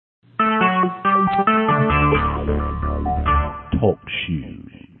Talk shoes.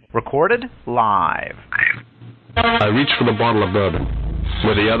 Recorded live. I reached for the bottle of bourbon,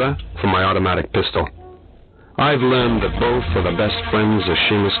 with the other for my automatic pistol. I've learned that both are the best friends a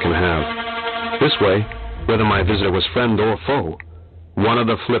Seamus can have. This way, whether my visitor was friend or foe, one of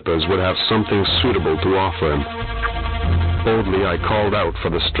the flippers would have something suitable to offer him. Boldly, I called out for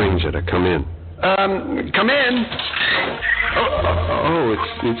the stranger to come in. Come in. Oh,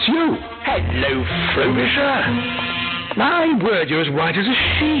 it's you. Hello, Frobisher. My word, you're as white as a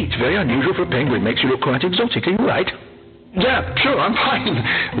sheet. Very unusual for a penguin. Makes you look quite exotic. Are you right? Yeah, sure, I'm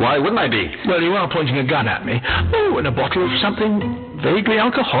fine. Why wouldn't I be? Well, you are pointing a gun at me. Oh, and a bottle of something vaguely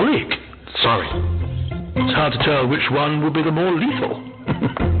alcoholic. Sorry. It's hard to tell which one would be the more lethal.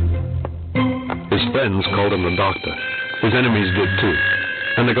 His friends called him the Doctor. His enemies did too.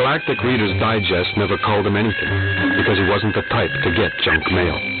 And the Galactic Reader's Digest never called him anything, because he wasn't the type to get junk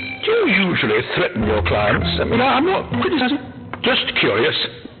mail. Do you usually threaten your clients? I mean, I'm not criticizing. Just curious.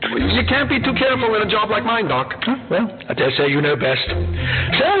 You can't be too careful in a job like mine, Doc. Huh? Well, I dare say you know best.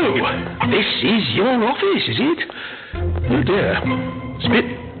 So, this is your office, is it? Oh, dear. It's a bit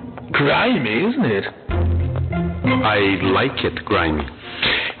grimy, isn't it? I like it grimy.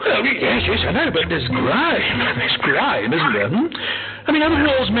 Well, yes, I know, but there's grime. There's grime, isn't there? I mean, are the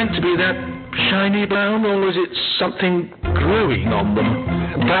walls meant to be that shiny brown, or is it something growing on them?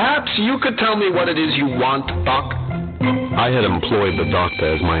 Perhaps you could tell me what it is you want, Doc. I had employed the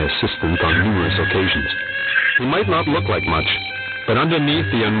Doctor as my assistant on numerous occasions. He might not look like much, but underneath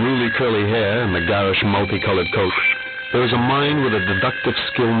the unruly curly hair and the garish multicolored coat, there was a mind with a deductive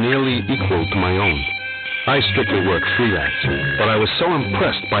skill nearly equal to my own. I strictly worked freelance, but I was so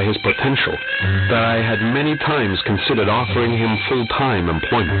impressed by his potential that I had many times considered offering him full-time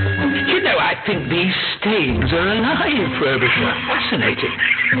employment. You know, I think these stains are alive, Frobisher. Fascinating.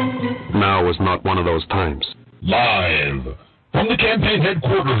 Now was not one of those times. Live from the campaign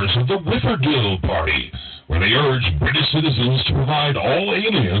headquarters of the Whifferdill Party, where they urge British citizens to provide all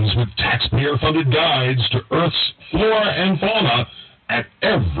aliens with taxpayer-funded guides to Earth's flora and fauna at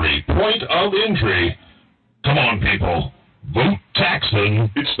every point of entry. Come on, people. Vote Taxon.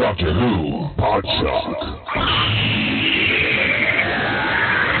 It's Doctor Who, Podshock.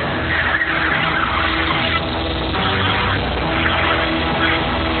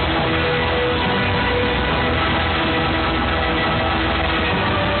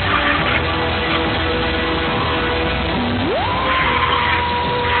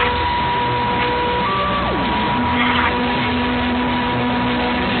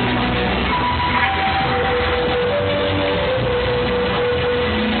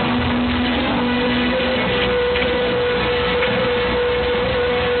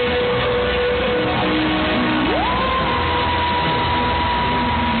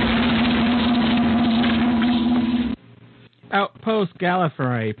 Outpost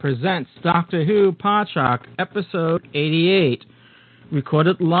Gallifrey presents Doctor Who Podshock, episode 88,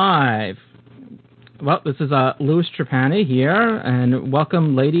 recorded live. Well, this is Louis Trapani here, and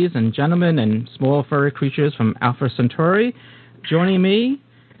welcome, ladies and gentlemen and small furry creatures from Alpha Centauri. Joining me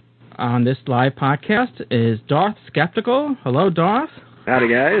on this live podcast is Darth Skeptical. Hello, Darth. Howdy,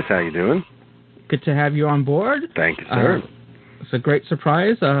 guys. How you doing? Good to have you on board. Thank you, sir. It's a great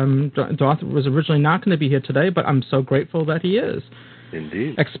surprise. Darth was originally not going to be here today, but I'm so grateful that he is.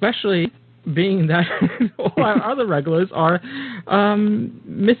 Indeed. Especially being that all our other regulars are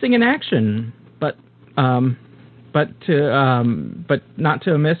missing in action. But not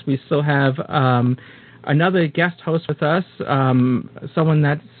to miss, we still have another guest host with us, someone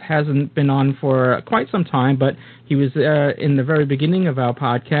that hasn't been on for quite some time, but he was in the very beginning of our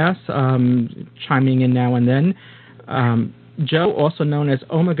podcast, chiming in now and then. Joe, also known as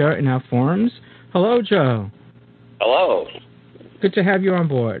Omega in our forums. Hello, Joe. Hello. Good to have you on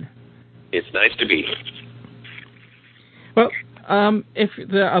board. It's nice to be here. Well, if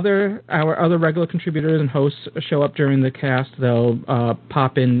our other regular contributors and hosts show up during the cast, they'll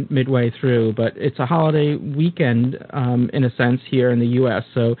pop in midway through. But it's a holiday weekend, in a sense, here in the U.S.,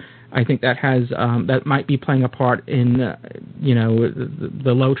 so I think that has that might be playing a part in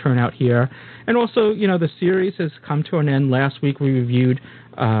the low turnout here, and also the series has come to an end. Last week we reviewed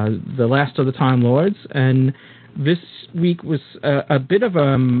The Last of the Time Lords, and this week was a bit of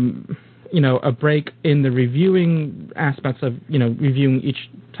a break in the reviewing aspects of reviewing each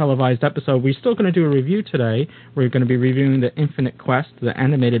televised episode. We're still going to do a review today. We're going to be reviewing the Infinite Quest, the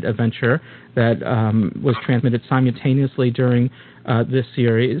animated adventure that was transmitted simultaneously during this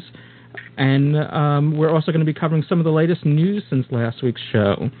series. And we're also going to be covering some of the latest news since last week's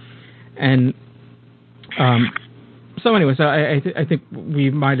show. And So anyway, so I think we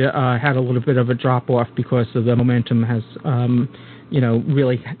might have had a little bit of a drop off because of the momentum has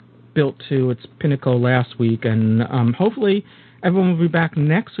really built to its pinnacle last week, and hopefully everyone will be back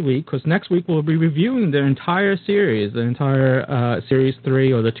next week, because next week we'll be reviewing the entire series, Series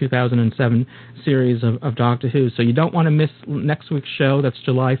 3 or the 2007 series of Doctor Who. So you don't want to miss next week's show. That's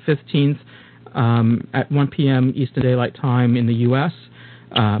July 15th at 1 p.m. Eastern Daylight Time in the U.S.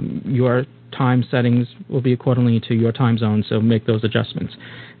 Your time settings will be accordingly to your time zone, so make those adjustments.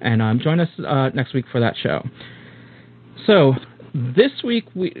 And join us next week for that show. So this week,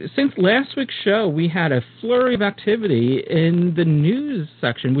 since last week's show, we had a flurry of activity in the news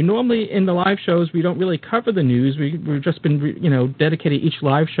section. We normally, in the live shows, we don't really cover the news. We've just been, dedicated each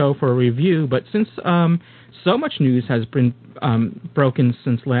live show for a review. But since so much news has been broken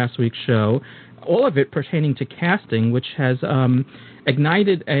since last week's show, all of it pertaining to casting, which has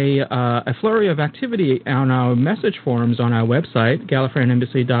ignited a flurry of activity on our message forums on our website,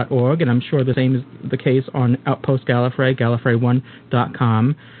 GallifreyanEmbassy.org, and I'm sure the same is the case on Outpost Gallifrey,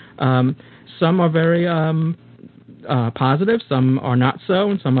 Gallifrey1.com. Some are very positive, some are not so,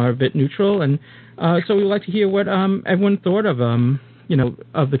 and some are a bit neutral, and so we'd like to hear what everyone thought of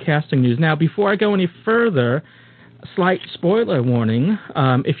the casting news. Now, before I go any further, slight spoiler warning: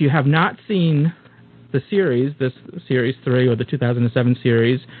 if you have not seen the series, this Series 3 or the 2007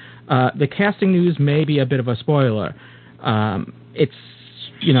 series, the casting news may be a bit of a spoiler. But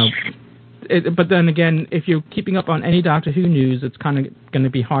then again, if you're keeping up on any Doctor Who news, it's kind of going to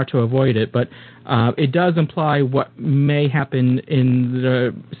be hard to avoid it. But it does imply what may happen in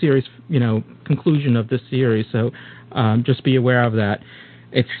the series, conclusion of this series. So just be aware of that.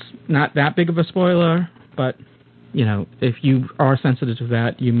 It's not that big of a spoiler, but if you are sensitive to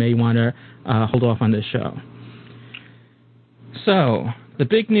that, you may want to hold off on this show. So, the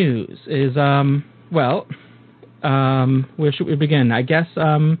big news is, where should we begin? I guess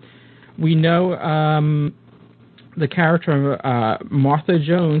we know the character Martha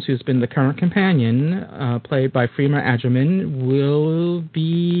Jones, who's been the current companion, played by Freema Agyeman, will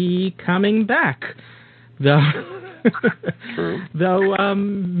be coming back. Though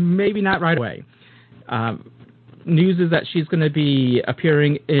maybe not right away. News is that she's going to be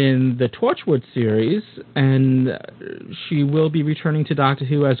appearing in the Torchwood series, and she will be returning to Doctor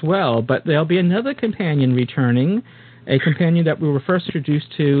Who as well. But there'll be another companion returning, a companion that we were first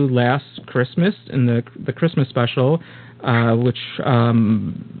introduced to last Christmas in the Christmas special, which the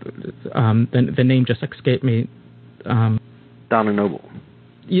name just escaped me. Donna Noble.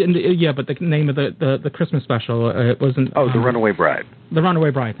 Yeah, but the name of the Christmas special, it wasn't... Oh, The Runaway Bride. The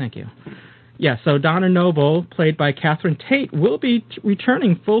Runaway Bride, thank you. Yeah, so Donna Noble, played by Catherine Tate, will be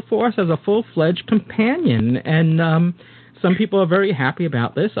returning full force as a full-fledged companion, and some people are very happy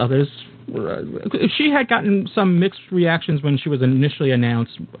about this. Others, she had gotten some mixed reactions when she was initially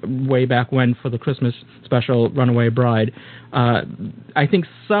announced way back when for the Christmas special Runaway Bride. I think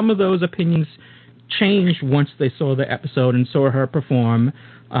some of those opinions changed once they saw the episode and saw her perform.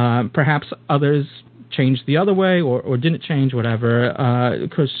 Perhaps others changed the other way or didn't change, whatever,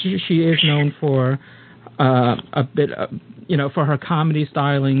 because she is known for a bit, for her comedy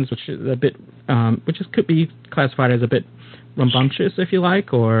stylings, which is a bit, could be classified as a bit rambunctious, if you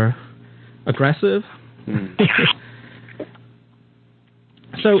like, or aggressive.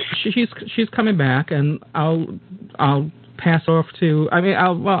 So she's coming back, and I'll pass off to.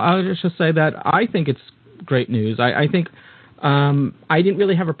 I'll just say that I think it's great news. I think I didn't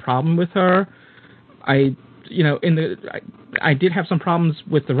really have a problem with her. I did have some problems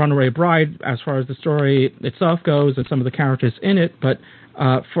with The Runaway Bride as far as the story itself goes and some of the characters in it, but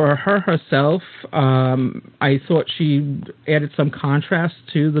for her herself, I thought she added some contrast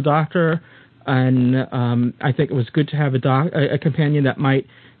to the Doctor, and I think it was good to have a companion that might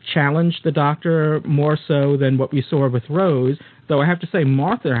challenge the Doctor more so than what we saw with Rose, though I have to say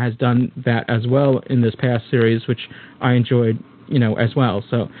Martha has done that as well in this past series, which I enjoyed, as well.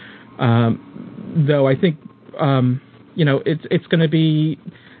 So, though I think, it's going to be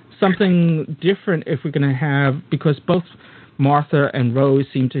something different if we're going to have, because both Martha and Rose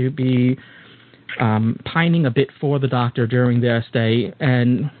seem to be pining a bit for the Doctor during their stay,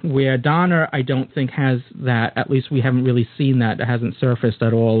 and where Donna, I don't think, has that. At least we haven't really seen that. It hasn't surfaced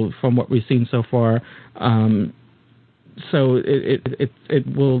at all from what we've seen so far. So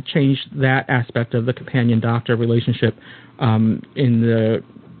it will change that aspect of the companion-Doctor relationship in the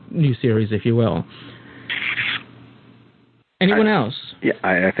new series, if you will. Anyone else? Yeah,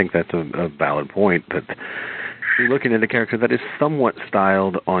 I think that's a valid point, that you're looking at a character that is somewhat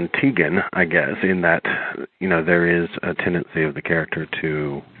styled on Tegan, I guess, in that, there is a tendency of the character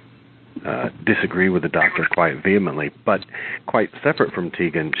to disagree with the Doctor quite vehemently, but quite separate from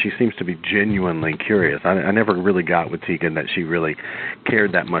Tegan, she seems to be genuinely curious. I never really got with Tegan that she really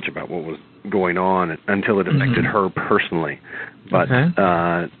cared that much about what was going on until it affected her personally. But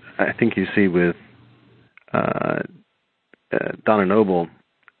I think you see with Donna Noble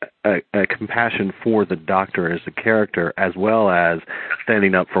a compassion for the Doctor as a character, as well as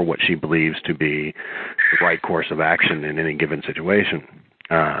standing up for what she believes to be the right course of action in any given situation.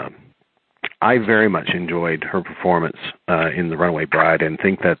 I very much enjoyed her performance in The Runaway Bride, and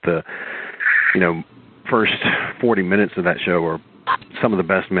think that the first 40 minutes of that show were some of the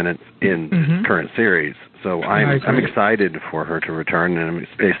best minutes in the current series. So I'm excited for her to return, and I'm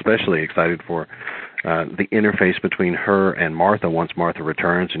especially excited for the interface between her and Martha once Martha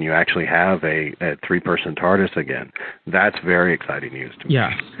returns and you actually have a three-person TARDIS again. That's very exciting news to me.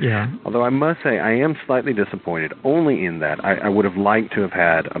 Yeah. Although I must say I am slightly disappointed, only in that I would have liked to have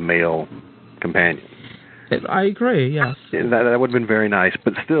had a male companion. I agree, yes. That would have been very nice,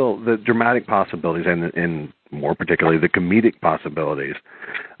 but still, the dramatic possibilities and more particularly the comedic possibilities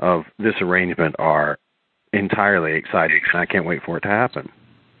of this arrangement are entirely exciting, and I can't wait for it to happen.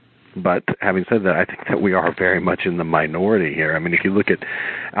 But having said that, I think that we are very much in the minority here. I mean, if you look at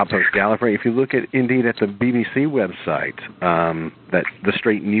Outpost Gallifrey, if you look at indeed at the BBC website, that the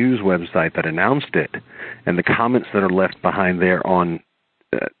Straight News website that announced it, and the comments that are left behind there on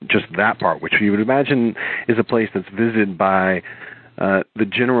just that part, which you would imagine is a place that's visited by the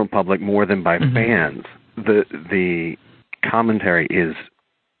general public more than by fans, the commentary is,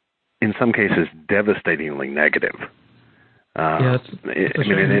 in some cases, devastatingly negative. And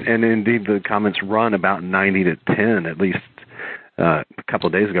indeed the comments run about 90 to 10, at least a couple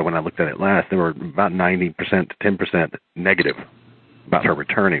of days ago when I looked at it last, there were about 90% to 10% negative about her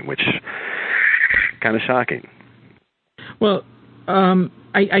returning, which is kind of shocking. Well,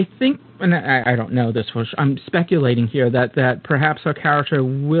 I think, and I don't know this, I'm speculating here, that perhaps her character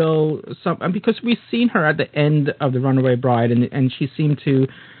will, because we've seen her at the end of The Runaway Bride, and she seemed to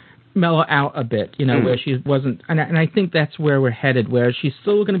mellow out a bit, where she wasn't, and I think that's where we're headed, where she's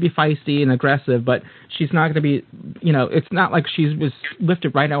still going to be feisty and aggressive, but she's not going to be, it's not like she was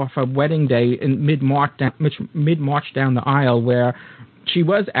lifted right off her wedding day in mid-March down the aisle, where she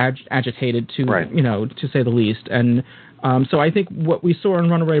was agitated to, to say the least, and so I think what we saw in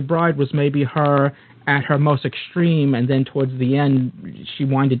Runaway Bride was maybe her at her most extreme, and then towards the end she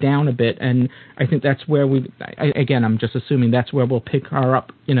winded down a bit, and I think that's where again, I'm just assuming that's where we'll pick her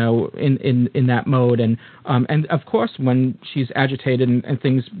up, in that mode, and of course when she's agitated and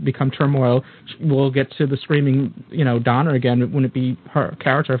things become turmoil, we'll get to the screaming, Donna again. It wouldn't be her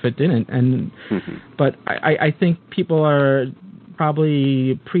character if it didn't, and but I think people are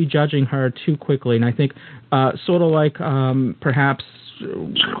probably prejudging her too quickly, and I think sort of like perhaps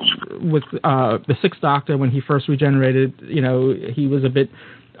with the Sixth Doctor when he first regenerated, he was a bit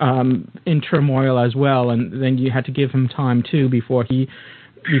in turmoil as well, and then you had to give him time too before you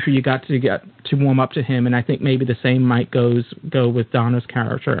got to warm up to him, and I think maybe the same might go with Donna's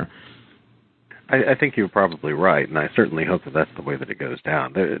character. I think you're probably right, and I certainly hope that that's the way that it goes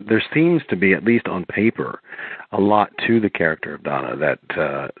down. There seems to be, at least on paper, a lot to the character of Donna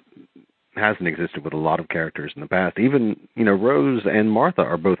that hasn't existed with a lot of characters in the past. Even, Rose and Martha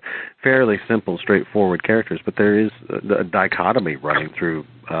are both fairly simple, straightforward characters, but there is a dichotomy running through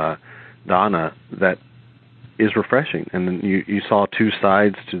Donna that is refreshing. And you saw two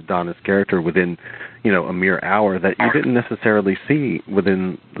sides to Donna's character within, a mere hour that you didn't necessarily see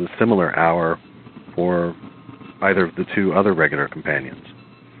within the similar hour for either of the two other regular companions.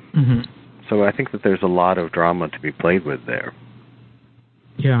 So I think that there's a lot of drama to be played with there.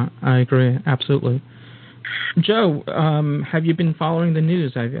 Yeah, I agree, absolutely. Joe, have you been following the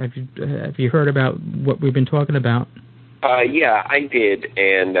news? Have you heard about what we've been talking about? Yeah, I did,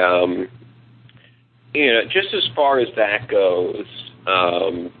 and just as far as that goes,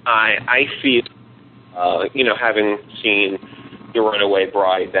 I feel, having seen The Runaway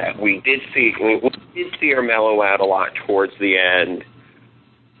Bride, that we did see her mellow out a lot towards the end.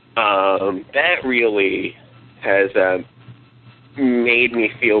 That really has made me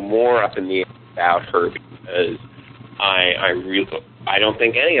feel more up in the air about her, because I don't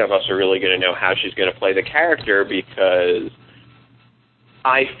think any of us are really going to know how she's going to play the character, because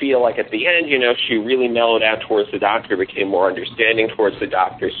I feel like at the end, she really mellowed out towards the Doctor, became more understanding towards the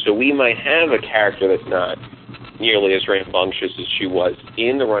Doctor, so we might have a character that's not nearly as rambunctious as she was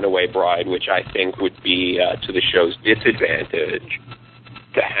in The Runaway Bride, which I think would be to the show's disadvantage,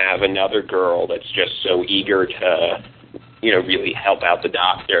 to have another girl that's just so eager to really help out the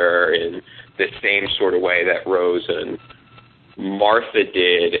Doctor in the same sort of way that Rose and Martha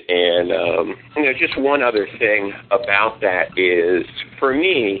did. And, just one other thing about that is, for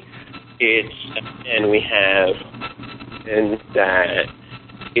me, and we have, and that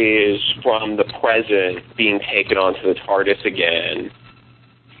is from the present being taken onto the TARDIS again.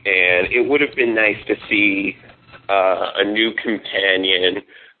 And it would have been nice to see a new companion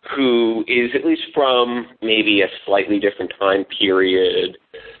who is at least from maybe a slightly different time period,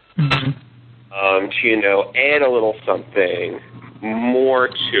 to, add a little something more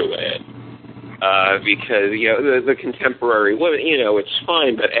to it. Because, the contemporary, it's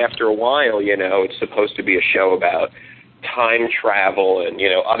fine, but after a while, it's supposed to be a show about time travel and,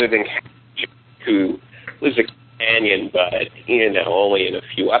 other than who was a companion, but, only in a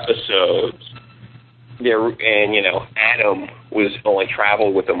few episodes. Adam was only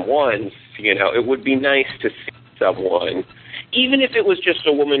traveled with him once. It would be nice to see someone, even if it was just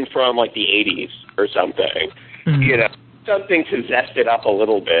a woman from like the 80s or something. Something to zest it up a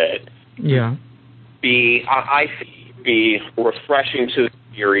little bit. Yeah. I think be refreshing to the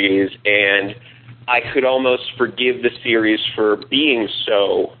series, and I could almost forgive the series for being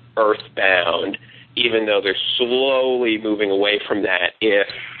so earthbound, even though they're slowly moving away from that, if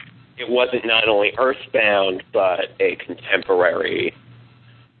it wasn't not only earthbound, but a contemporary,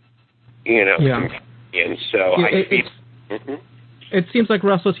 companion. So it seems like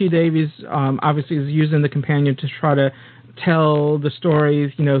Russell T. Davies obviously is using the companion to try to tell the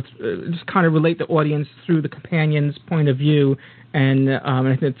stories, just kind of relate the audience through the companion's point of view. And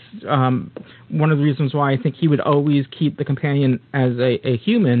I think it's one of the reasons why I think he would always keep the companion as a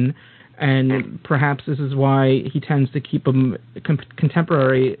human. And perhaps this is why he tends to keep them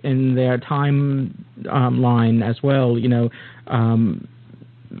contemporary in their time line as well. I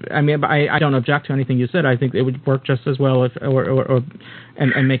don't object to anything you said. I think it would work just as well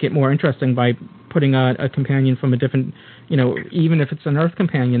and make it more interesting by putting a companion from a different, even if it's an Earth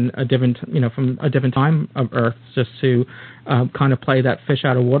companion, a different, from a different time of Earth, just to kind of play that fish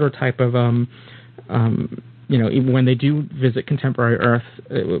out of water type of. Even when they do visit contemporary Earth,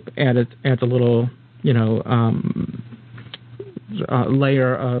 it adds a little,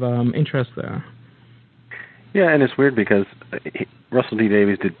 layer of interest there. Yeah, and it's weird because Russell T.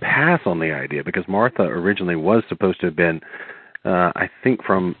 Davies did pass on the idea, because Martha originally was supposed to have been, I think,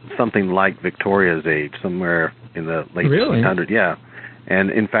 from something like Victoria's age, somewhere in the late 1800s. Yeah,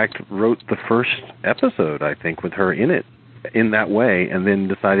 and in fact wrote the first episode, I think, with her in it, in that way, and then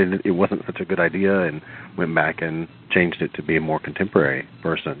decided it wasn't such a good idea and went back and changed it to be a more contemporary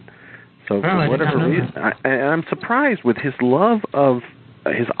person. So for whatever reason, I'm surprised with his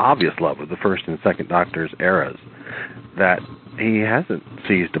obvious love of the first and second Doctor's eras, that he hasn't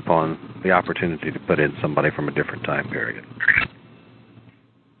seized upon the opportunity to put in somebody from a different time period.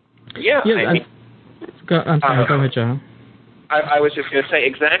 Yeah, I'm sorry, go ahead, Joe. I was just going to say,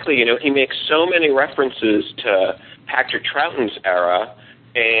 exactly, he makes so many references to Patrick Troughton's era,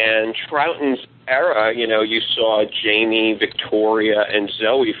 and Troughton's era, you saw Jamie, Victoria, and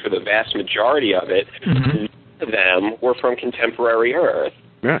Zoe for the vast majority of it. None of them were from contemporary Earth.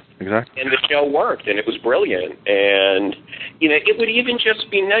 Yeah, exactly. And the show worked, and it was brilliant. And, it would even just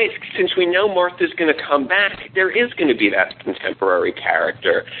be nice, since we know Martha's going to come back, there is going to be that contemporary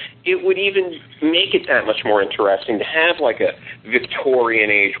character. It would even make it that much more interesting to have, like, a Victorian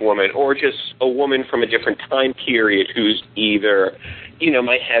age woman, or just a woman from a different time period who's either,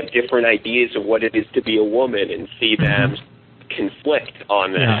 might have different ideas of what it is to be a woman, and see them conflict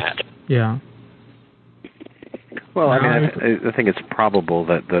on that. Yeah. Well, I think it's probable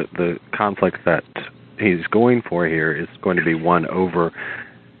that the conflict that he's going for here is going to be one over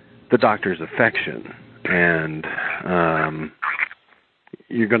the Doctor's affection, and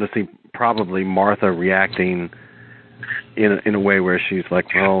you're going to see probably Martha reacting in a way where she's like,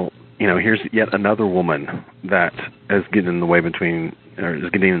 well, here's yet another woman that is getting in the way between me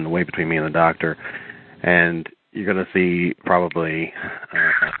and the Doctor, and you're going to see probably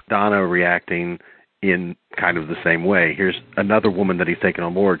Donna reacting in kind of the same way. Here's another woman that he's taken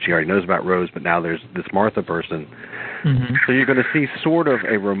on board. She already knows about Rose, but now there's this Martha person. So you're going to see sort of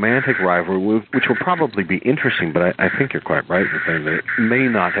a romantic rivalry, which will probably be interesting, but I think you're quite right in saying that it may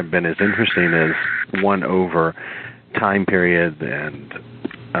not have been as interesting as one over time period and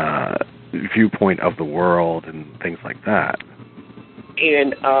viewpoint of the world and things like that.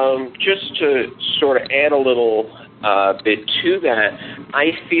 And just to sort of add a little bit to that,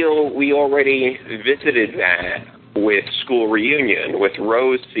 I feel we already visited that with School Reunion, with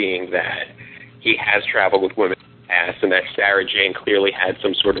Rose seeing that he has traveled with women in the past, and that Sarah Jane clearly had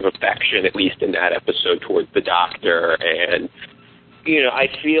some sort of affection, at least in that episode, towards the Doctor. And, I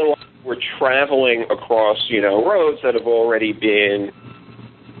feel we're traveling across, roads that have already been,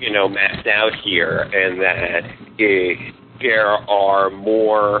 mapped out here, and that there are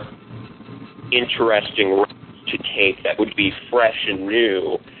more interesting roads to take that would be fresh and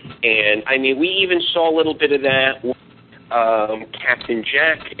new. And, I mean, we even saw a little bit of that with Captain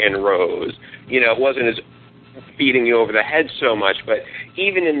Jack and Rose. It wasn't as beating you over the head so much, but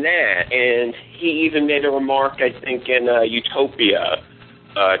even in that, and he even made a remark, I think, in Utopia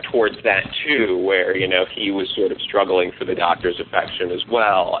towards that, too, where, he was sort of struggling for the Doctor's affection as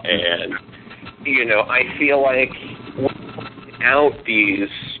well. And, I feel like out these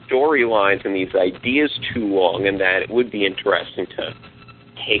storylines and these ideas too long, and that it would be interesting to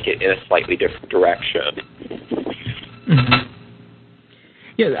take it in a slightly different direction. Mm-hmm.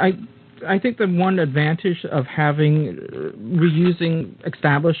 Yeah, I think the one advantage of reusing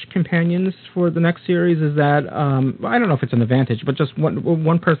established companions for the next series is that I don't know if it's an advantage, but just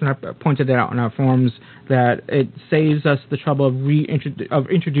one person pointed it out in our forums that it saves us the trouble of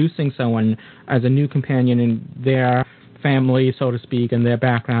introducing someone as a new companion in their family, so to speak, and their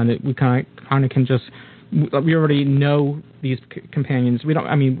background. We kind of can just. We already know these companions.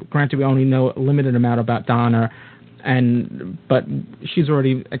 Granted, we only know a limited amount about Donna, but she's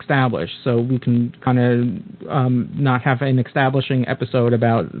already established, so we can kind of not have an establishing episode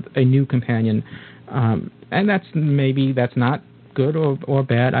about a new companion, and that's not good or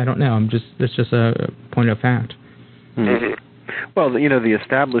bad. I don't know. It's just a point of fact. Mm-hmm. Well, the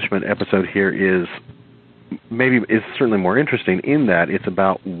establishment episode here is certainly more interesting in that it's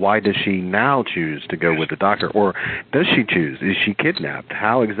about why does she now choose to go with the Doctor, or does she choose? Is she kidnapped?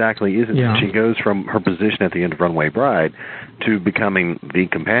 How exactly is it that she goes from her position at the end of Runaway Bride to becoming the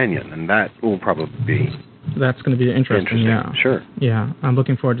companion? And that will probably be... That's going to be interesting. Yeah. Sure. Yeah, I'm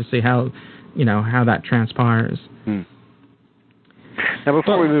looking forward to see how that transpires. Hmm. Now,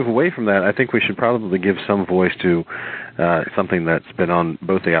 before we move away from that, I think we should probably give some voice to something that's been on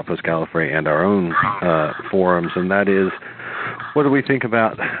both the Outpost Gallifrey and our own forums, and that is, what do we think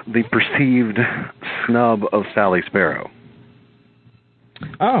about the perceived snub of Sally Sparrow?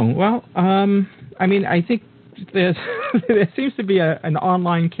 Oh, well, I think there seems to be an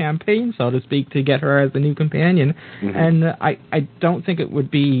online campaign, so to speak, to get her as the new companion, mm-hmm. and I don't think it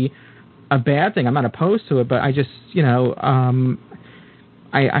would be a bad thing. I'm not opposed to it, but I just,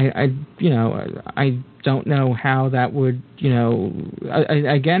 I don't know how that would,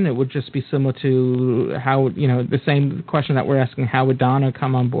 again, it would just be similar to how, the same question that we're asking, how would Donna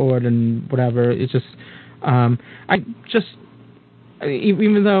come on board and whatever. It's just,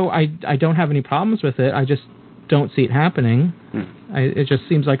 even though I don't have any problems with it, I just don't see it happening. It just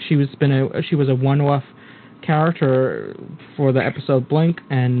seems like she was a one-off character for the episode Blink,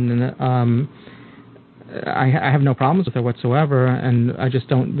 and I have no problems with her whatsoever, and I just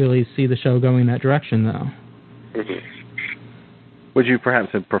don't really see the show going in that direction, though. Mm-hmm. Would you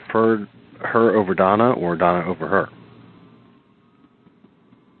perhaps have preferred her over Donna, or Donna over her?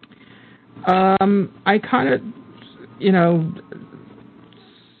 I kind of,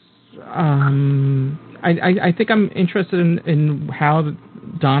 I think I'm interested in how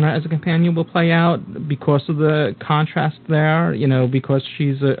Donna as a companion will play out because of the contrast there, because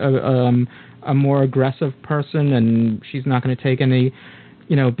she's a more aggressive person, and she's not going to take any,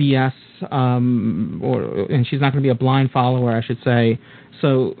 BS, and she's not going to be a blind follower, I should say.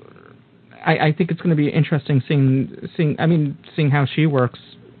 So, I think it's going to be interesting seeing how she works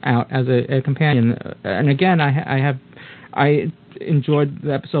out as a companion. And again, I enjoyed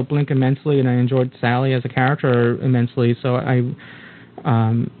the episode Blink immensely, and I enjoyed Sally as a character immensely. So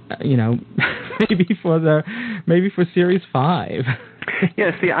maybe for series 5. Yeah,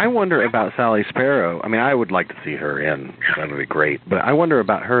 see, I wonder about Sally Sparrow. I would like to see her in. That would be great. But I wonder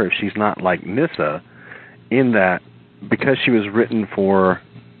about her if she's not like Nyssa, in that because she was written for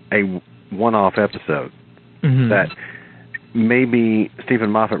a one-off episode, mm-hmm. that maybe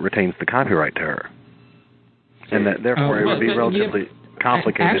Stephen Moffat retains the copyright to her, and that therefore it would be relatively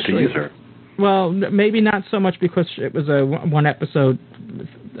complicated to use her. Well, maybe not so much because it was a one episode,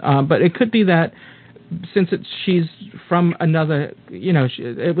 but it could be that since she's from another,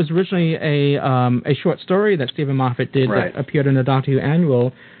 it was originally a short story that Stephen Moffat did that appeared in a Doctor Who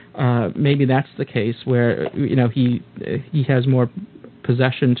annual. Maybe that's the case where he has more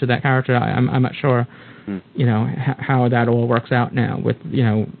possession to that character. I'm not sure, how that all works out now with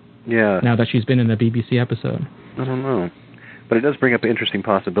now that she's been in the BBC episode. I don't know. But it does bring up an interesting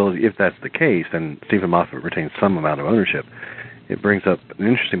possibility. If that's the case, and Stephen Moffat retains some amount of ownership, it brings up an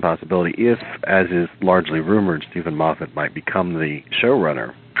interesting possibility if, as is largely rumored, Stephen Moffat might become the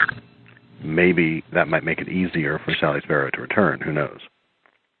showrunner. Maybe that might make it easier for Sally Sparrow to return. Who knows?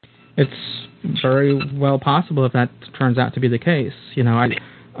 It's very well possible if that turns out to be the case. You know,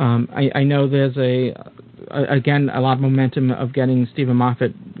 I know there's again a lot of momentum of getting Stephen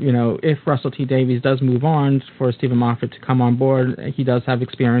Moffat. You know, if Russell T Davies does move on, for Stephen Moffat to come on board. He does have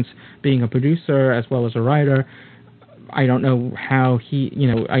experience being a producer as well as a writer. I don't know how he. You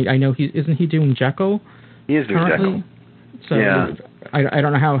know, I know isn't he doing Jekyll? He is doing currently? Jekyll. So yeah. I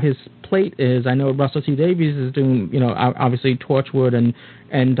don't know how his plate is. I know Russell T Davies is doing, you know, obviously Torchwood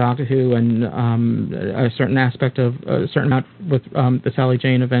and Doctor Who and a certain aspect of a certain amount with the Sally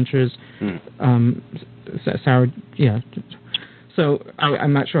Jane Adventures. Sarah, yeah. So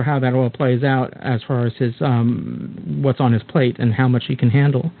I'm not sure how that all plays out as far as his what's on his plate and how much he can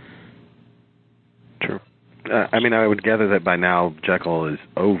handle. True. I mean, I would gather that by now Jekyll is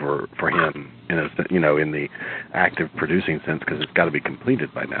over for him, in the active producing sense, because it's got to be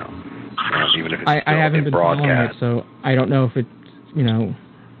completed by now, even if it's I haven't been following broadcast. it, so I don't know if it, you know,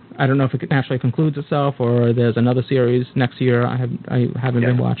 I don't know if it actually concludes itself or there's another series next year. I haven't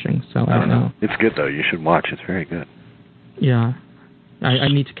been watching, so I don't know. It's good though. You should watch. It's very good. Yeah, I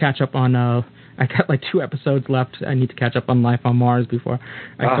need to catch up on. I got like 2 episodes left. I need to catch up on Life on Mars before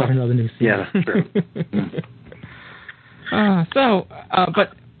I start another new season. Yeah, that's true.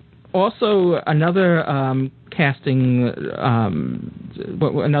 But also another casting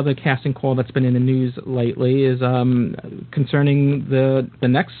call that's been in the news lately is concerning the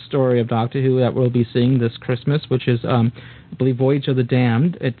next story of Doctor Who that we'll be seeing this Christmas, which is I believe Voyage of the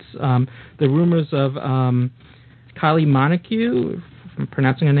Damned. It's the rumors of Kylie Minogue, if I'm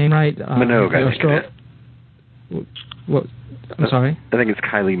pronouncing her name right. Minogue, I think. I'm sorry? I think it's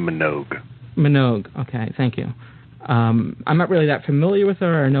Kylie Minogue. Minogue, okay, thank you. I'm not really that familiar with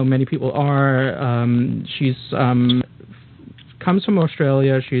her. I know many people are. She's comes from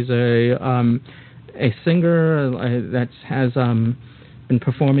Australia. She's a singer that has been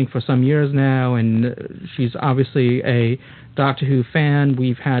performing for some years now, and she's obviously a Doctor Who fan.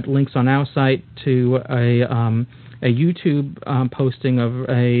 We've had links on our site to a YouTube posting of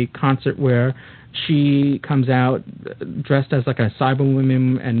a concert where she comes out dressed as like a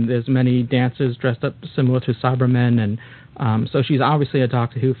Cyberwoman, and there's many dancers dressed up similar to Cybermen, and so she's obviously a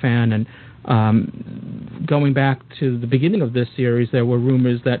Doctor Who fan. And going back to the beginning of this series, there were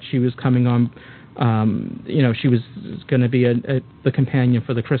rumors that she was coming on. She was going to be the companion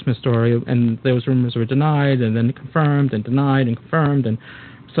for the Christmas story, and those rumors were denied, and then confirmed, and denied, and confirmed, and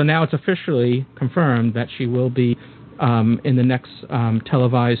so now it's officially confirmed that she will be in the next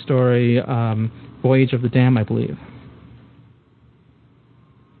televised story, Voyage of the Damned, I believe.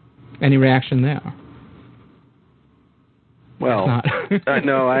 Any reaction there? Well,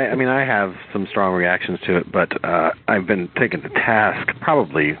 no, I mean, I have some strong reactions to it, but I've been taken to task,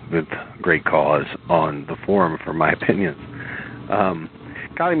 probably with great cause, on the forum for my opinions.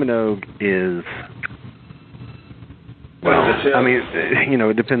 Kylie Minogue is... Well, I mean,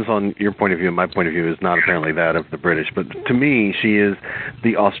 it depends on your point of view. My point of view is not apparently that of the British, but to me, she is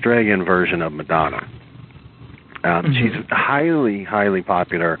the Australian version of Madonna. She's highly, highly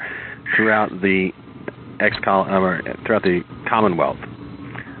popular throughout the throughout the Commonwealth.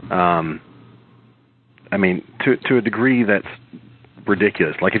 I mean, to a degree that's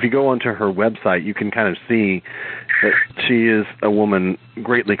ridiculous. Like, if you go onto her website, you can kind of see that she is a woman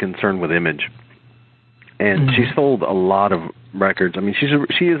greatly concerned with image. And she sold a lot of records. I mean,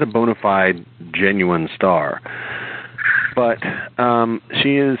 she is a bona fide, genuine star. But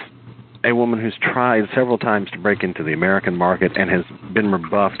she is a woman who's tried several times to break into the American market and has been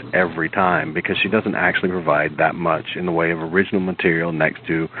rebuffed every time because she doesn't actually provide that much in the way of original material next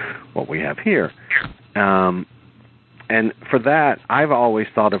to what we have here. And for that, I've always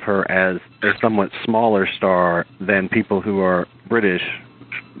thought of her as a somewhat smaller star than people who are British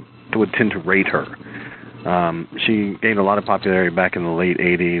would tend to rate her. She gained a lot of popularity back in the late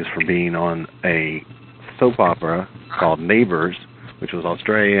 80s for being on a soap opera called Neighbours, which was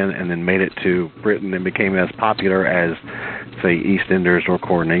Australian, and then made it to Britain and became as popular as, say, EastEnders or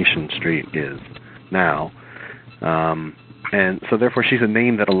Coronation Street is now. And so therefore she's a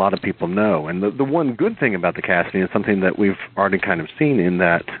name that a lot of people know. And the one good thing about the casting is something that we've already kind of seen in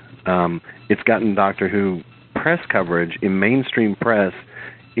that it's gotten Doctor Who press coverage in mainstream press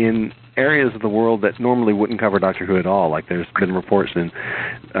in areas of the world that normally wouldn't cover Doctor Who at all. Like, there's been reports in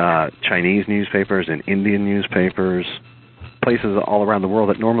Chinese newspapers and Indian newspapers, places all around the world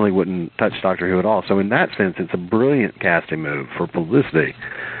that normally wouldn't touch Doctor Who at all. So in that sense, it's a brilliant casting move for publicity.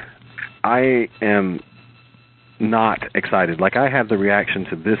 I am not excited. Like, I have the reaction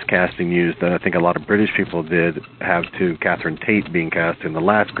to this casting news that I think a lot of British people did have to Catherine Tate being cast in the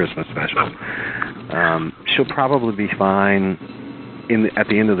last Christmas special. She'll probably be fine. at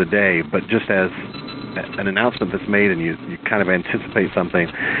the end of the day, but just as an announcement that's made and you kind of anticipate something,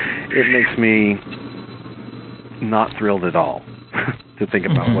 it makes me not thrilled at all to think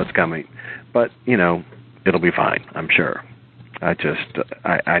about what's coming. But, it'll be fine, I'm sure.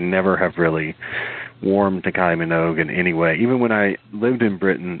 I never have really warmed to Kylie Minogue in any way. Even when I lived in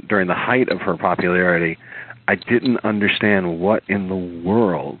Britain during the height of her popularity, I didn't understand what in the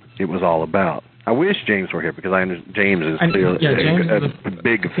world it was all about. I wish James were here because James is clearly a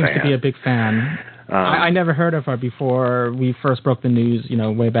big fan. Seems to be a big fan. I never heard of her before we first broke the news,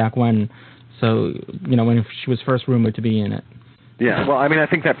 way back when. So, when she was first rumored to be in it. Yeah, well, I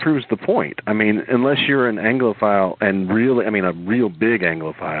think that proves the point. Unless you're an Anglophile and really, a real big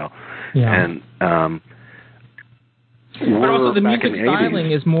Anglophile. Yeah. And, but also the music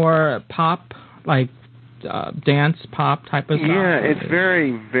styling is more pop, like dance pop type of stuff. Yeah, it's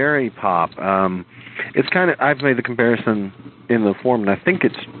very, very pop. It's kind of, I've made the comparison in the forum, and I think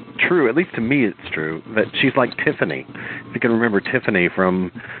it's true, at least to me it's true, that she's like Tiffany. If you can remember Tiffany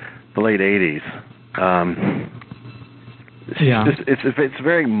from the late 80s. It's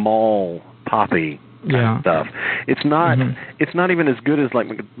very mall poppy kind of stuff. It's not it's not even as good as like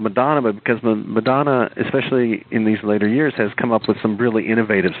Madonna, but because Madonna, especially in these later years, has come up with some really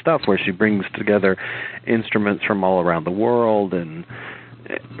innovative stuff where she brings together instruments from all around the world and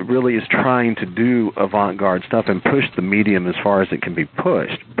really is trying to do avant-garde stuff and push the medium as far as it can be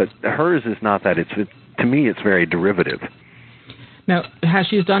pushed. But hers is not that. To me, it's very derivative. Now, has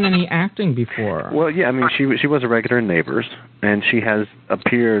she done any acting before? Well, yeah, she was a regular in Neighbors, and she has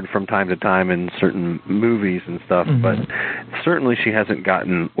appeared from time to time in certain movies and stuff, but certainly she hasn't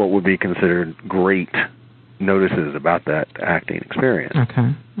gotten what would be considered great notices about that acting experience. Okay,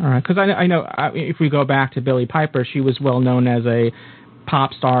 all right, because I know if we go back to Billie Piper, she was well known as a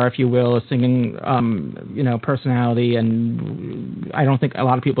pop star, if you will, a singing, personality, and I don't think a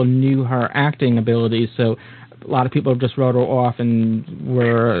lot of people knew her acting abilities, so a lot of people just wrote her off and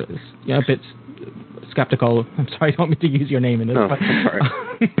were a bit skeptical. I'm sorry, I don't mean to use your name in this,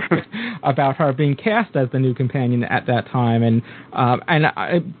 but about her being cast as the new companion at that time. And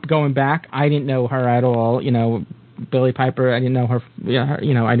going back, I didn't know her at all. Billie Piper, I didn't know her.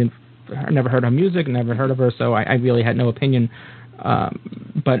 I never heard her music, never heard of her, so I really had no opinion.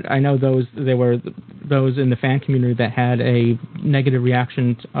 But I know there were those in the fan community that had a negative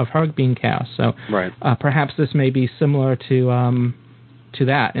reaction of her being cast. So perhaps this may be similar to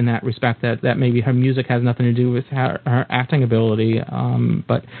that in that respect, that maybe her music has nothing to do with her acting ability.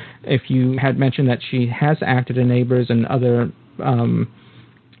 But if you had mentioned that she has acted in Neighbors and other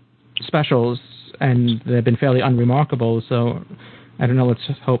specials, and they've been fairly unremarkable, so I don't know, let's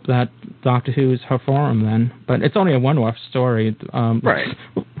just hope that Doctor Who is her forum then. But it's only a one-off story.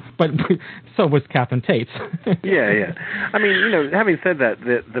 But so was Catherine Tate's. Yeah. Having said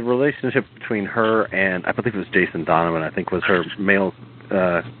that, the relationship between her and, I believe it was Jason Donovan, I think was her male,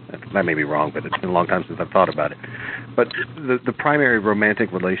 I may be wrong, but it's been a long time since I've thought about it. But the primary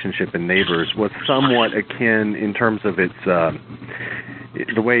romantic relationship in Neighbors was somewhat akin in terms of its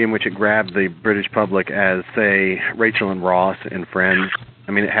the way in which it grabbed the British public as, say, Rachel and Ross in Friends.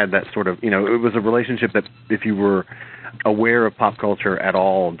 It had that sort of, it was a relationship that if you were aware of pop culture at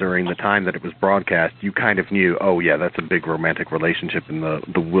all during the time that it was broadcast, you kind of knew, oh, yeah, that's a big romantic relationship, and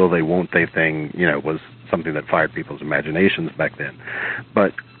the will they, won't they thing, was something that fired people's imaginations back then.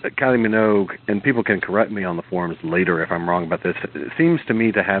 But Kylie Minogue, and people can correct me on the forums later if I'm wrong about this, it seems to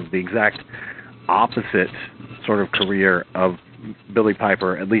me to have the exact opposite sort of career of Billie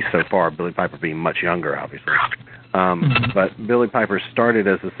Piper, at least so far, Billie Piper being much younger, obviously. But Billie Piper started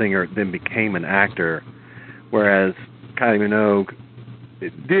as a singer, then became an actor, whereas Kylie Minogue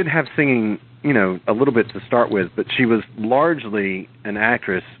did have singing, a little bit to start with, but she was largely an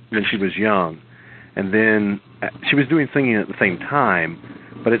actress when she was young. And then she was doing singing at the same time,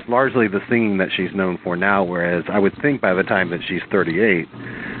 but it's largely the singing that she's known for now, whereas I would think by the time that she's 38,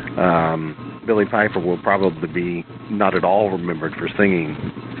 Billie Piper will probably be not at all remembered for singing,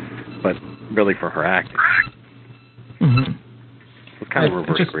 but really for her acting. It's kind of a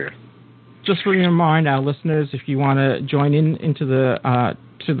reverse career. Just to remind our listeners, if you want to join into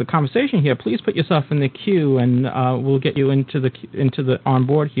the conversation here, please put yourself in the queue, and we'll get you into the on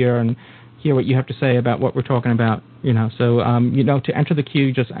board here and hear what you have to say about what we're talking about. So to enter the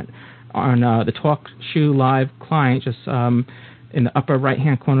queue, just on the TalkShoe Live client, just in the upper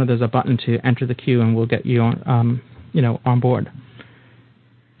right-hand corner, there's a button to enter the queue, and we'll get you on board.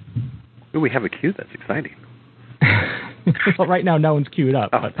 Ooh, we have a queue. That's exciting. Well, right now, no one's queued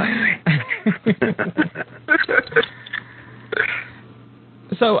up. Oh,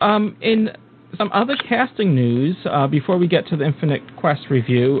 So, in some other casting news before we get to the Infinite Quest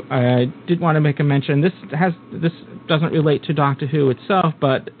review. I did want to make a mention. This doesn't relate to Doctor Who itself,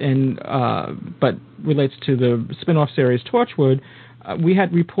 but relates to the spin-off series Torchwood. We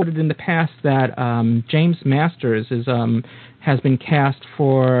had reported in the past that James Masters has been cast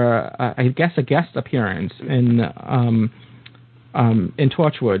for, I guess, a guest appearance in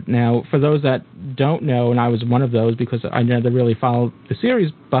Torchwood. Now, for those that don't know, and I was one of those because I never really followed the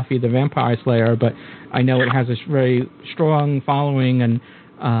series Buffy the Vampire Slayer, but I know it has a very strong following, and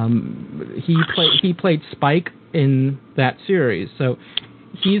he played Spike in that series. So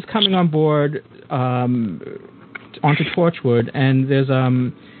he's coming on board onto Torchwood, and there's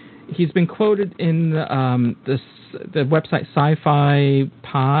he's been quoted in the website Sci-Fi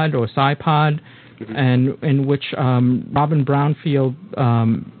Pod or SciPod, and in which Robin Brownfield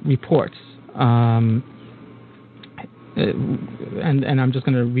reports, and I'm just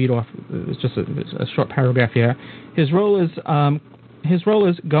going to read off just a short paragraph here. His role is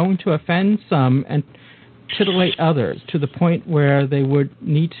going to offend some and titillate others to the point where they would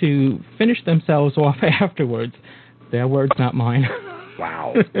need to finish themselves off afterwards. Their words, not mine.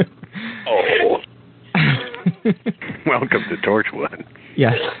 Wow. Oh. Welcome to Torchwood.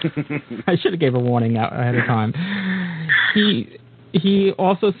 Yes. I should have gave a warning out ahead of time. He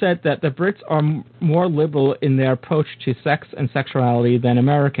also said that the Brits are more liberal in their approach to sex and sexuality than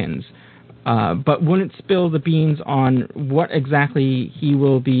Americans, but wouldn't spill the beans on what exactly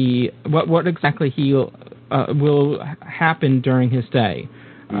will happen during his stay.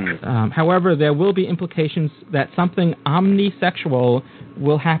 However, there will be implications that something omnisexual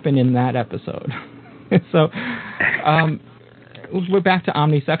will happen in that episode. So, we're back to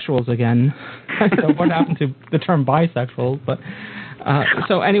omnisexuals again. I don't know what happened to the term bisexual, but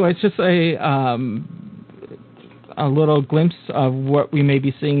so anyway, it's just a little glimpse of what we may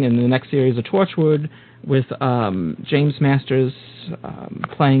be seeing in the next series of Torchwood, with James Masters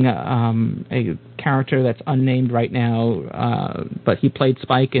playing a character that's unnamed right now, but he played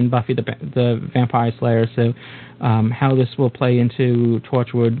Spike in Buffy the Vampire Slayer. So how this will play into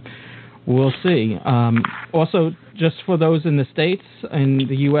Torchwood, we'll see. Also, just for those in the States and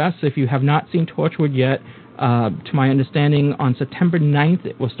the U.S., if you have not seen Torchwood yet, to my understanding, on September 9th,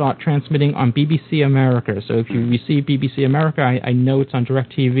 it will start transmitting on BBC America. So if you receive BBC America, I know it's on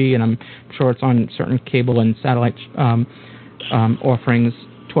DirecTV, and I'm sure it's on certain cable and satellite offerings.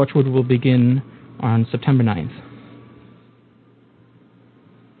 Torchwood will begin on September 9th.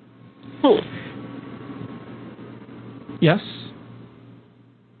 Oh. Yes?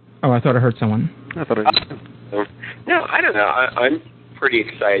 Oh, I thought I heard someone. I thought No, I don't know. I'm pretty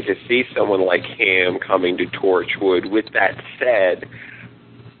excited to see someone like him coming to Torchwood. With that said,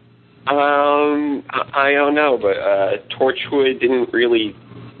 I don't know, but Torchwood didn't really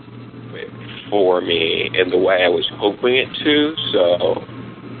fit for me in the way I was hoping it to,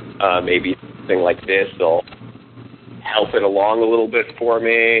 so maybe something like this will help it along a little bit for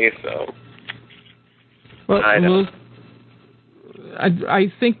me, so well,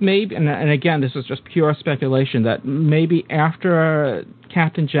 I think maybe, and again, this is just pure speculation, that maybe after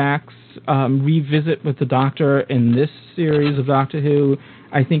Captain Jack's revisit with the Doctor in this series of Doctor Who,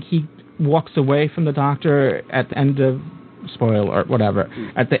 I think he walks away from the Doctor at the end of, spoiler or whatever,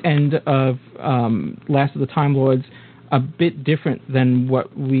 at the end of Last of the Time Lords, a bit different than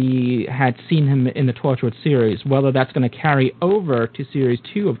what we had seen him in the Torchwood series. Whether that's going to carry over to Series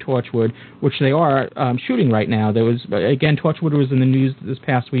 2 of Torchwood, which they are shooting right now. There was, again, Torchwood was in the news this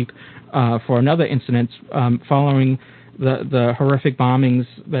past week for another incident following the horrific bombings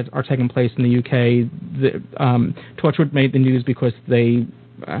that are taking place in the UK. Torchwood made the news because they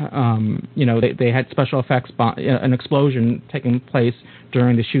had special effects, an explosion taking place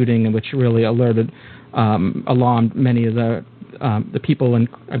during the shooting, in which really alarmed many of the people, and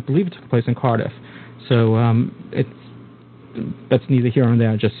I believe it took place in Cardiff. So that's neither here nor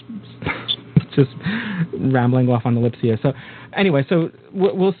there, just rambling off on the lips here. So anyway, so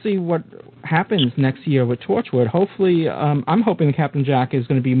we'll see what happens next year with Torchwood. Hopefully, I'm hoping Captain Jack is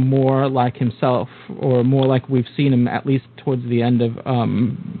going to be more like himself, or more like we've seen him at least towards the end of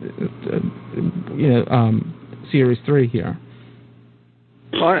Series 3 here.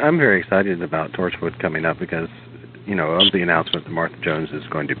 Well, I'm very excited about Torchwood coming up because, of the announcement that Martha Jones is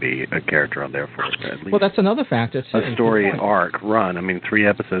going to be a character on there for at least. Well, that's another factor, too. A story arc run. I mean, 3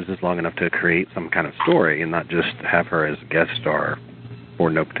 episodes is long enough to create some kind of story and not just have her as a guest star for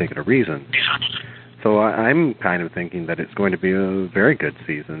no particular reason. So I'm kind of thinking that it's going to be a very good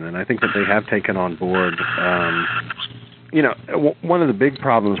season, and I think that they have taken on board one of the big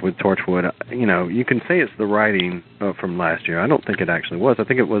problems with Torchwood, you can say it's the writing from last year. I don't think it actually was. I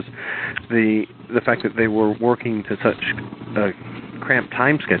think it was the fact that they were working to such a cramped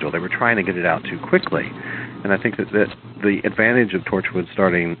time schedule. They were trying to get it out too quickly. And I think that the advantage of Torchwood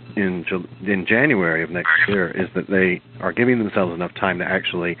starting in January of next year is that they are giving themselves enough time to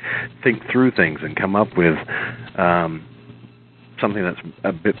actually think through things and come up with something that's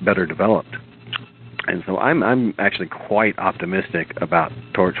a bit better developed. And so I'm actually quite optimistic about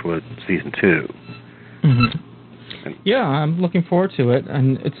Torchwood season 2. Mm-hmm. Yeah, I'm looking forward to it,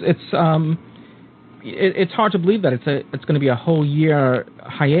 and it's hard to believe that it's going to be a whole year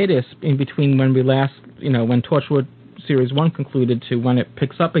hiatus in between when we last, when Torchwood Series 1 concluded to when it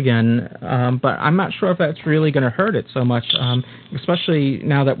picks up again. But I'm not sure if that's really going to hurt it so much, especially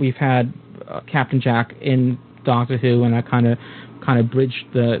now that we've had Captain Jack in Doctor Who, and I kind of bridged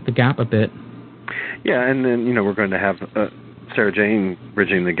the gap a bit. Yeah, and then, we're going to have Sarah Jane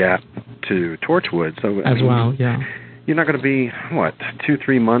bridging the gap to Torchwood. So well, yeah. You're not going to be,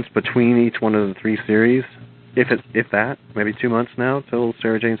 2-3 months between each one of the 3 series? If that, maybe 2 months now till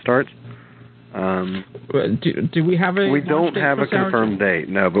Sarah Jane starts. Do we have a? We don't have a confirmed date,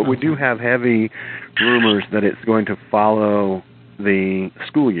 no, but we do have heavy rumors that it's going to follow the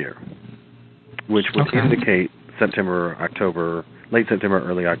school year, which would indicate September, October, late September,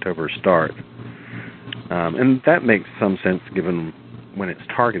 early October start. And that makes some sense given when it's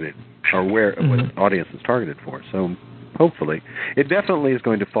targeted, or what the audience is targeted for. So hopefully, it definitely is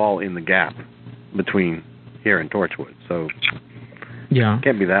going to fall in the gap between here and Torchwood. So it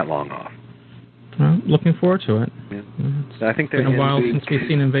can't be that long off. Well, looking forward to it. Yeah. I think it's been a while since we've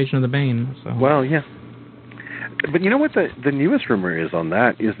seen Invasion of the Bane. So. Well, yeah. But you know what the newest rumor is on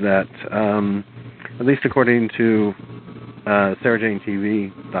that is that, at least according to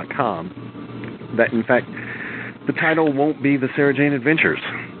SarahJaneTV.com, that in fact the title won't be the Sarah Jane Adventures.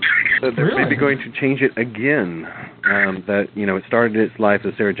 They're maybe going to change it again. That it started its life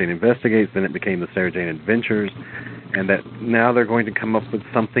as Sarah Jane Investigates, then it became the Sarah Jane Adventures, and that now they're going to come up with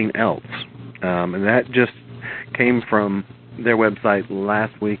something else. And that just came from their website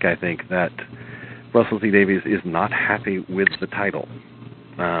last week, I think, that Russell T Davies is not happy with the title.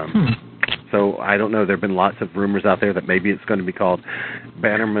 So I don't know. There have been lots of rumors out there that maybe it's going to be called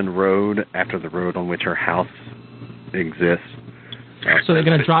Bannerman Road, after the road on which her house exists. So they're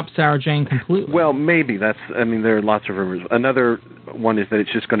going to drop Sarah Jane completely? Well, maybe. There are lots of rumors. Another one is that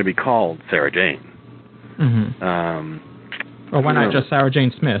it's just going to be called Sarah Jane. Mm-hmm. Or why not just Sarah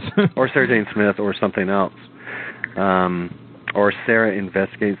Jane Smith? Or Sarah Jane Smith or something else. Or Sarah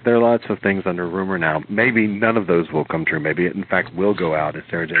Investigates. There are lots of things under rumor now. Maybe none of those will come true. Maybe it, in fact, will go out as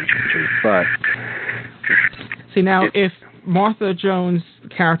Sarah Jane Adventures. But see, now, if Martha Jones'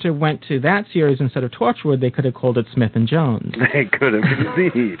 character went to that series instead of Torchwood, they could have called it Smith and Jones. They could have,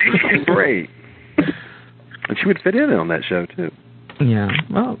 indeed. Great. And she would fit in on that show, too. Yeah.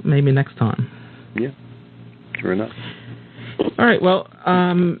 Well, maybe next time. Yeah. Sure enough. All right. Well,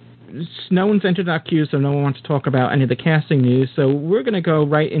 no one's entered our queue, so no one wants to talk about any of the casting news. So we're going to go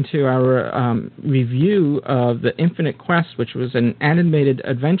right into our review of The Infinite Quest, which was an animated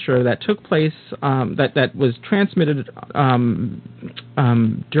adventure that took place, that was transmitted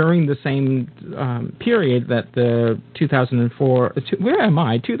during the same period that the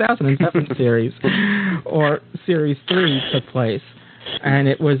 2007 series, or Series 3 took place. And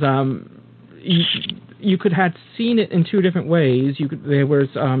it was... You could have seen it in two different ways. It was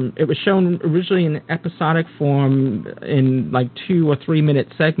shown originally in episodic form in like 2 or 3 minute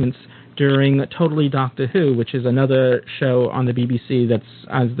segments during Totally Doctor Who, which is another show on the BBC that's,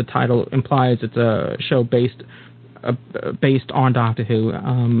 as the title implies, it's a show based on Doctor Who,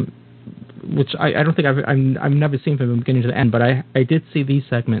 which I don't think I've never seen from the beginning to the end, but I did see these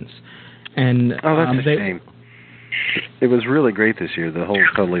segments. And that's a shame. It was really great this year, the whole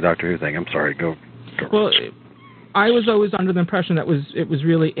Totally Doctor Who thing. I'm sorry, go. Well, I was always under the impression that it was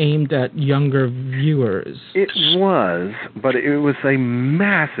really aimed at younger viewers. It was, but it was a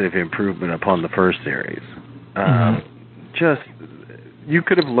massive improvement upon the first series. Just, you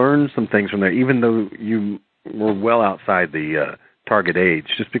could have learned some things from there, even though you were well outside the target age,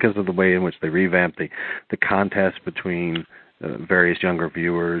 just because of the way in which they revamped the contest between various younger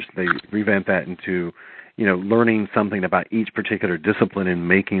viewers. They revamped that into... learning something about each particular discipline and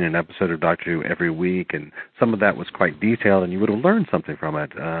making an episode of Doctor Who every week, and some of that was quite detailed, and you would have learned something from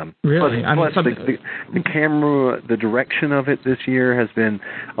it. Really? Plus the camera, the direction of it this year has been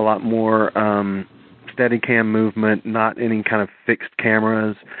a lot more Steadicam movement, not any kind of fixed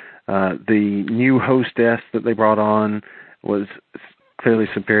cameras. The new hostess that they brought on was clearly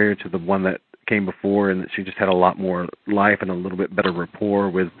superior to the one that came before, and that she just had a lot more life and a little bit better rapport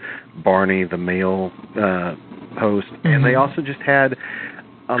with Barney, the male host. Mm-hmm. And they also just had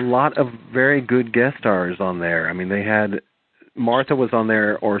a lot of very good guest stars on there. I mean, they had Martha was on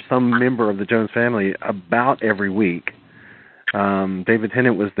there, or some member of the Jones family, about every week. David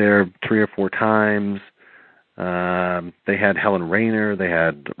Tennant was there 3 or 4 times. They had Helen Rayner, they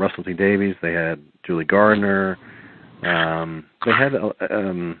had Russell T Davies, they had Julie Gardner. They had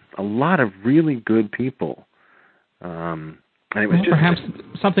a lot of really good people. And it was perhaps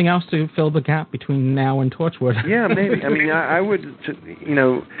something else to fill the gap between now and Torchwood. Yeah, maybe. I mean, I would,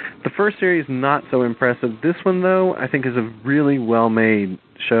 the first series, not so impressive. This one, though, I think is a really well-made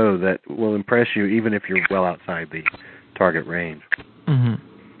show that will impress you even if you're well outside the target range. Mm-hmm.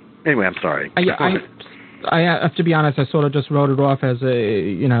 Anyway, I'm sorry. I have to be honest, I sort of just wrote it off as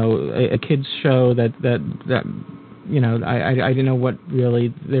a kids show that I didn't know what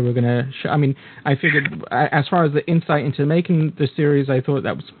really they were going to show. I mean, I figured as far as the insight into making the series, I thought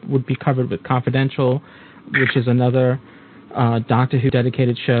that would be covered with Confidential, which is another Doctor Who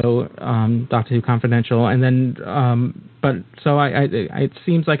dedicated show, Doctor Who Confidential, and then it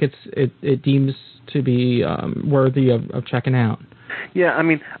seems like it deems to be worthy of checking out. Yeah, I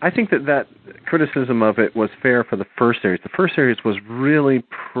mean, I think that criticism of it was fair for the first series. The first series was really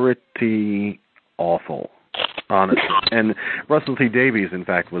pretty awful, honestly. And Russell T Davies, in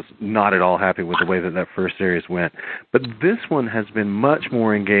fact, was not at all happy with the way that first series went. But this one has been much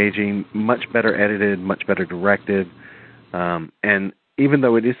more engaging, much better edited, much better directed. And even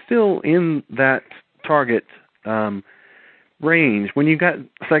though it is still in that target range, when you've got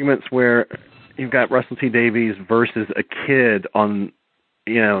segments where you've got Russell T Davies versus a kid on,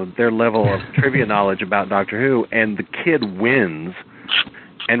 their level of trivia knowledge about Doctor Who, and the kid wins,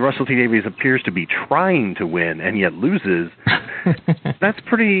 and Russell T Davies appears to be trying to win and yet loses, that's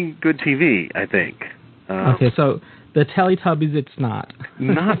pretty good TV, I think. Okay, so the Teletubbies, it's not.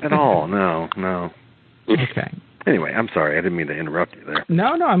 Not at all, no. Okay. Anyway, I'm sorry. I didn't mean to interrupt you there.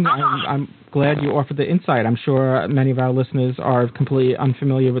 No, I'm glad you offered the insight. I'm sure many of our listeners are completely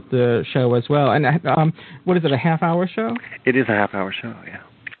unfamiliar with the show as well. And what is it, a half-hour show? It is a half-hour show,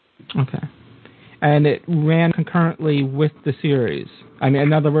 yeah. Okay. And it ran concurrently with the series. I mean,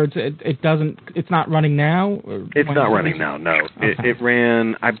 in other words, it's not running now? It's not running now, no. Okay. It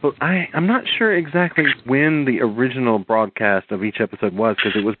ran, I'm not sure exactly when the original broadcast of each episode was,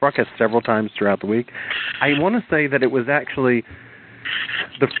 because it was broadcast several times throughout the week. I want to say that it was actually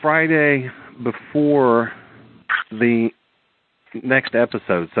the Friday before the next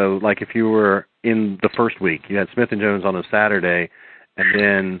episode. So, like, if you were in the first week, you had Smith and Jones on a Saturday, and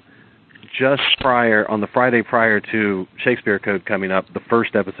then just on the Friday prior to Shakespeare Code coming up, the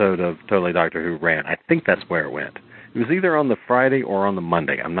first episode of Totally Doctor Who ran. I think that's where it went. It was either on the Friday or on the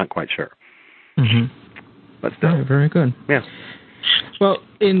Monday. I'm not quite sure. Mm-hmm. But still. Very, very good. Yeah. Well,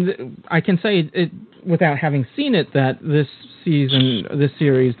 I can say it without having seen it that this series,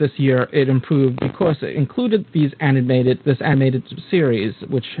 this year, it improved because it included this animated series,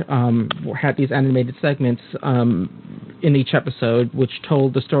 which had these animated segments in each episode, which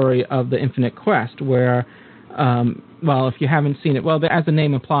told the story of the Infinite Quest, where, if you haven't seen it, as the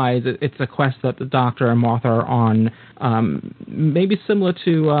name implies, it's a quest that the Doctor and Martha are on, maybe similar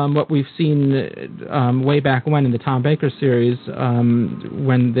to what we've seen way back when in the Tom Baker series,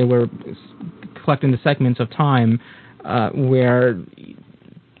 when they were collecting the segments of time, where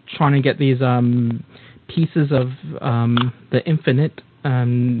trying to get these pieces of the infinite. I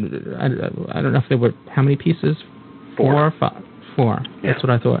don't know if there were how many pieces. 4 or 5. 4. Yeah. That's what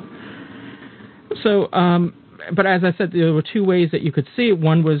I thought. So, but as I said, there were 2 ways that you could see it.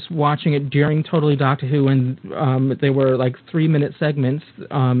 One was watching it during Totally Doctor Who, and they were like 3-minute segments,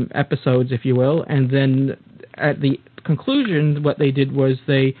 episodes, if you will. And then at the conclusion, what they did was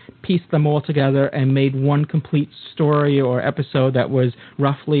they pieced them all together and made one complete story or episode that was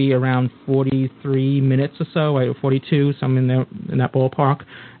roughly around 43 minutes or so, 42, something in that ballpark.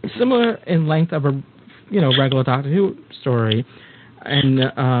 Similar in length of a regular Doctor Who story. And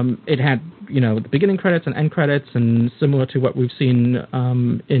it had, the beginning credits and end credits, and similar to what we've seen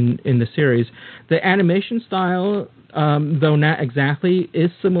in the series. The animation style, though not exactly,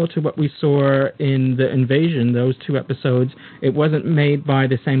 is similar to what we saw in The Invasion, those 2 episodes. It wasn't made by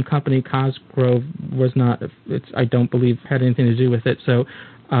the same company. Cosgrove was not, I don't believe, had anything to do with it. So,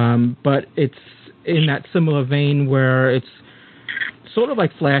 but it's in that similar vein where it's sort of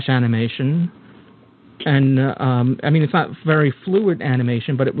like Flash animation. And it's not very fluid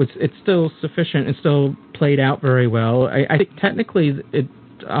animation, but it's still sufficient and still played out very well. I think technically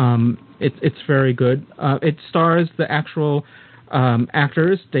it's very good. It stars the actual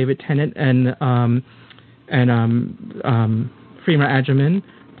actors, David Tennant and Freema Agyeman,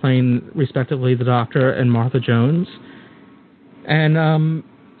 playing respectively the Doctor and Martha Jones. And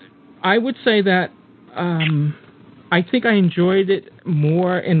I would say that I think I enjoyed it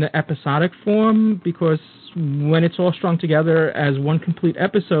more in the episodic form, because when it's all strung together as one complete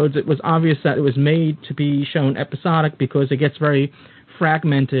episode, it was obvious that it was made to be shown episodic, because it gets very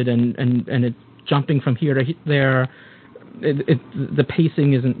fragmented and it jumping from here to there. The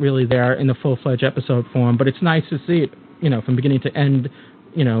pacing isn't really there in the full-fledged episode form, but it's nice to see it, from beginning to end,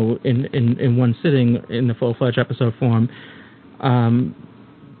 in one sitting in the full-fledged episode form.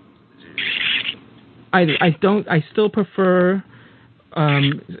 I still prefer,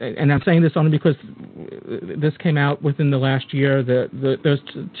 and I'm saying this only because this came out within the last year, there's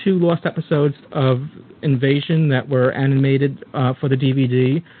 2 lost episodes of Invasion that were animated for the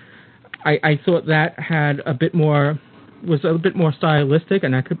DVD. I thought that had was a bit more stylistic,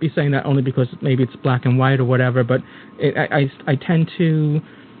 and I could be saying that only because maybe it's black and white or whatever, but I tend to,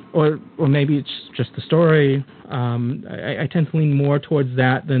 or maybe it's just the story, I tend to lean more towards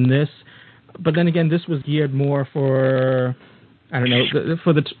that than this. But then again, this was geared more for, I don't know,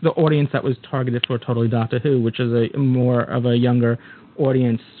 for the audience that was targeted for Totally Doctor Who, which is a more of a younger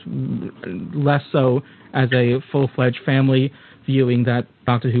audience, less so as a full-fledged family viewing that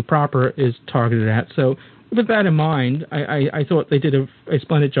Doctor Who proper is targeted at. So with that in mind, I thought they did a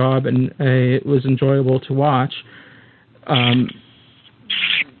splendid job, and it was enjoyable to watch. What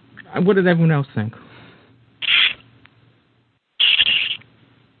did everyone else think?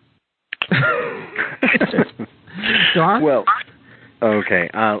 John? Well, okay.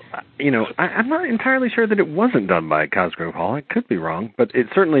 I'm not entirely sure that it wasn't done by Cosgrove Hall. I could be wrong, but it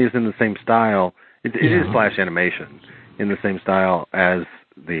certainly is in the same style. It is flash animation in the same style as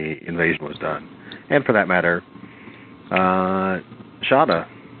the Invasion was done. And for that matter, Shada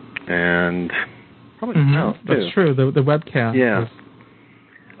and probably else, too. That's true, the webcast. Yeah.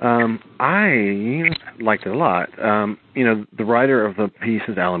 I liked it a lot. The writer of the piece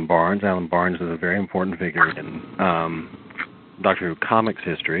is Alan Barnes. Alan Barnes is a very important figure in Doctor Who comics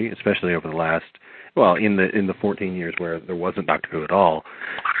history, especially over the last, in the 14 years where there wasn't Doctor Who at all.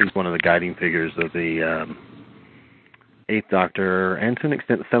 He's one of the guiding figures of the 8th Doctor, and to an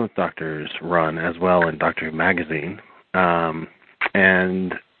extent the 7th Doctor's run as well in Doctor Who magazine.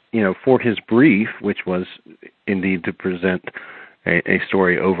 And for his brief, which was indeed to present a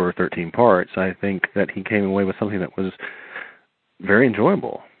story over 13 parts, I think that he came away with something that was very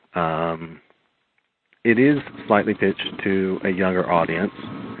enjoyable. It is slightly pitched to a younger audience,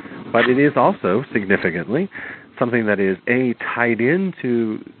 but it is also, significantly, something that is, tied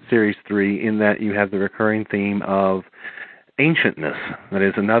into Series 3 in that you have the recurring theme of ancientness. That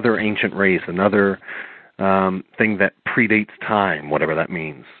is, another ancient race, another thing that predates time, whatever that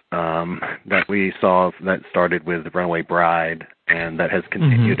means, that we saw that started with The Runaway Bride, and that has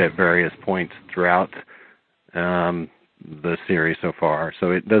continued at various points throughout the series so far.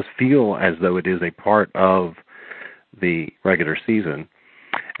 So it does feel as though it is a part of the regular season.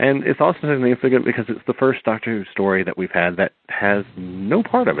 And it's also significant because it's the first Doctor Who story that we've had that has no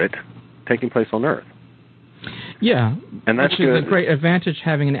part of it taking place on Earth. Yeah, and that's which is a great advantage,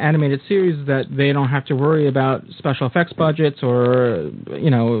 having an animated series that they don't have to worry about special effects budgets or,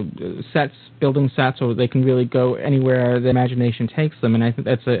 building sets, or they can really go anywhere the imagination takes them. And I think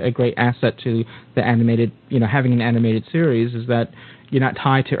that's a great asset to the animated, having an animated series, is that you're not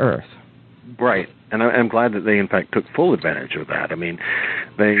tied to Earth. Right, and I'm glad that they, in fact, took full advantage of that. I mean,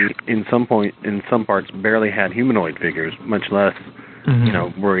 they, in some parts, barely had humanoid figures, much less,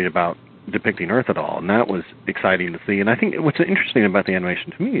 worried about depicting Earth at all, and that was exciting to see. And I think what's interesting about the animation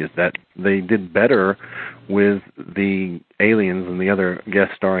to me is that they did better with the aliens and the other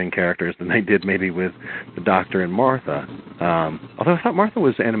guest starring characters than they did maybe with the Doctor and Martha. Although I thought Martha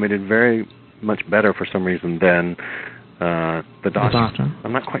was animated very much better for some reason than the Doctor.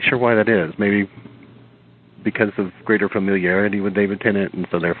 I'm not quite sure why that is. Maybe because of greater familiarity with David Tennant, and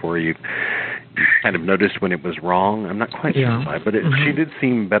so therefore you kind of noticed when it was wrong. I'm not quite sure why, but she did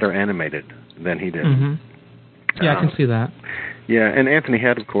seem better animated than he did. Yeah, I can see that. Yeah, and Anthony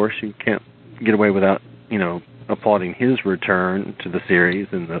Head, of course, you can't get away without, applauding his return to the series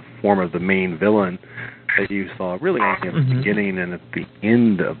in the form of the main villain that you saw really only at the beginning and at the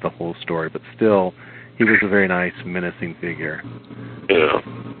end of the whole story, but still, he was a very nice, menacing figure.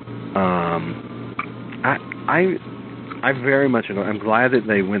 I very much enjoy. I'm glad that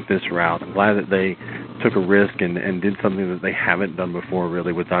they went this route. I'm glad that they took a risk and did something that they haven't done before,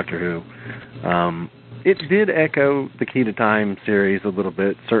 really, with Doctor Who. it did echo the Key to Time series a little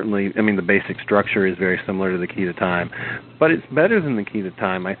bit. Certainly, I mean, the basic structure is very similar to the Key to Time, but it's better than the Key to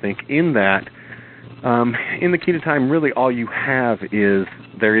Time, I think, in that in the Key to Time, really all you have is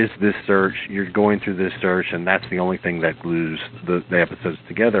there is this search, you're going through this search, and that's the only thing that glues the episodes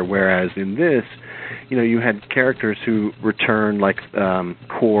together, whereas in this, you had characters who return, like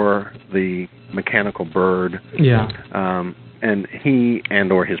Core, the mechanical bird, and he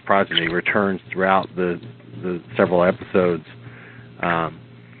and or his progeny returns throughout the several episodes.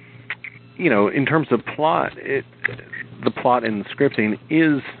 In terms of plot, the plot and the scripting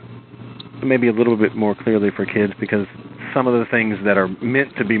is maybe a little bit more clearly for kids, because some of the things that are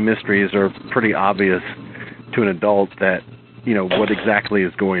meant to be mysteries are pretty obvious to an adult that, what exactly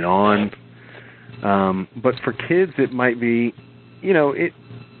is going on. But for kids, it might be,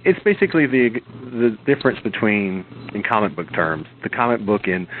 it's basically the difference between, in comic book terms, the comic book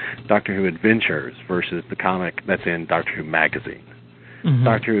in Doctor Who Adventures versus the comic that's in Doctor Who Magazine. Mm-hmm.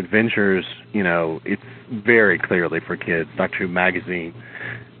 Doctor Who Adventures, it's very clearly for kids. Doctor Who Magazine,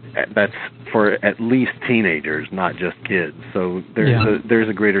 that's for at least teenagers, not just kids. So there's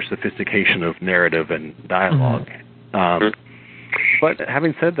a greater sophistication of narrative and dialogue. Mm-hmm. But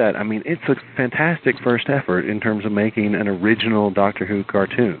having said that, I mean, it's a fantastic first effort in terms of making an original Doctor Who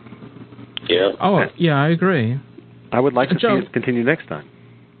cartoon. Yeah. Oh, yeah, I agree. I would like to see it continue next time.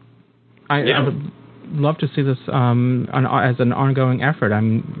 I would love to see this as an ongoing effort.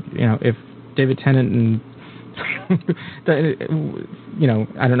 If David Tennant and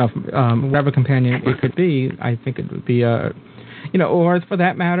I don't know if whatever companion it could be, I think it would be or for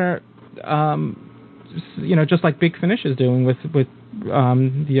that matter, just like Big Finish is doing with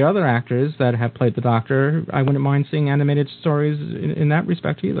the other actors that have played the Doctor, I wouldn't mind seeing animated stories in that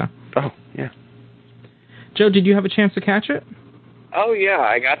respect either. Oh, yeah. Joe, did you have a chance to catch it? Oh, yeah,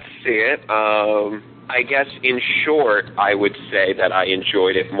 I got to see it. I guess, in short, I would say that I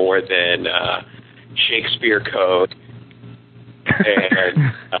enjoyed it more than Shakespeare Code.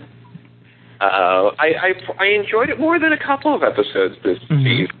 And I enjoyed it more than a couple of episodes this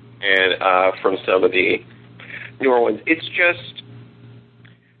season, and from some of the newer ones. It's just,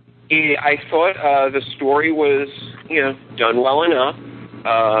 I thought the story was, done well enough.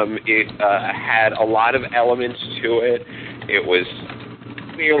 It had a lot of elements to it. It was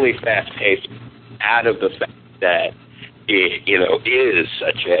clearly fast-paced, out of the fact that it, is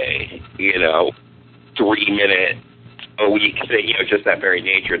such a, 3-minute a week thing, just that very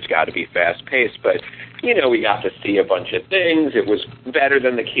nature. It's got to be fast-paced. But, we got to see a bunch of things. It was better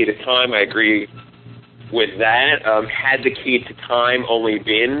than the Key to Time. I agree with that. Had the Key to Time only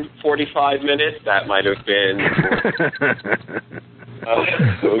been 45 minutes, that might have been...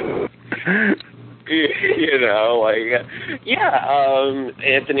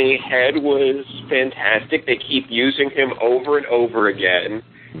 Anthony Head was fantastic. They keep using him over and over again.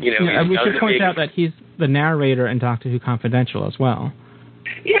 We should point out that he's the narrator in Doctor Who Confidential as well.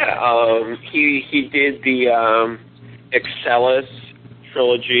 Yeah, he did the Excellus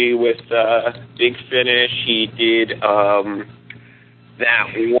trilogy with Big Finish. He did that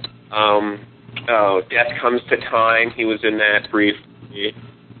one, Death Comes to Time. He was in that briefly.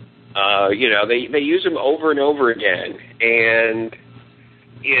 They use him over and over again, and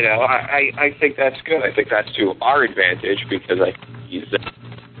I think that's good. I think that's to our advantage, because I think he's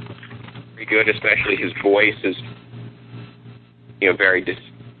very good, especially his voice is very distinct.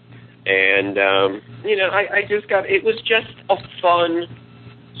 And I just got, it was just a fun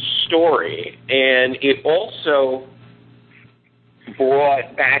story, and it also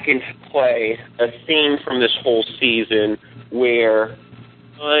brought back into play a theme from this whole season where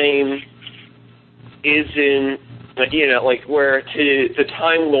time isn't, where to the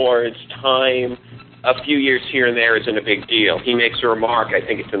Time Lords, time a few years here and there isn't a big deal. He makes a remark, I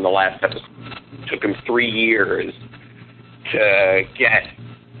think it's in the last episode, it took him 3 years to get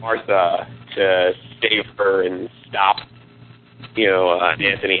Martha to save her and stop,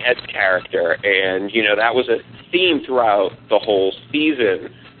 Anthony Head's character. And, that was a theme throughout the whole season,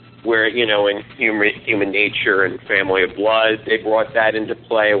 where, in human nature and Family of Blood, they brought that into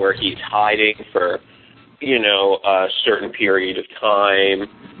play, where he's hiding for, a certain period of time,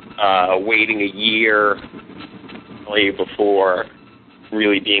 waiting a year before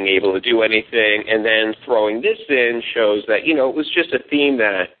really being able to do anything. And then throwing this in shows that, it was just a theme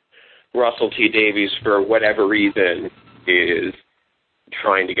that Russell T. Davies, for whatever reason, is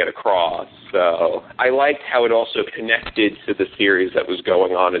trying to get across. So I liked how it also connected to the series that was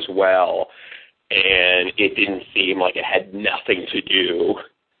going on as well, and it didn't seem like it had nothing to do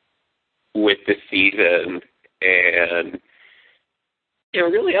with the season. And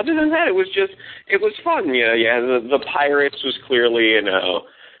really, other than that, it was fun. Yeah. The pirates was clearly,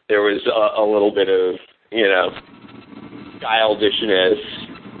 there was a little bit of, childishness,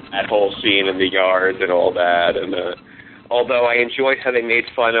 that whole scene in the yard and all that. And although I enjoyed how they made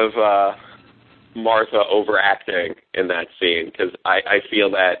fun of Martha overacting in that scene, because I feel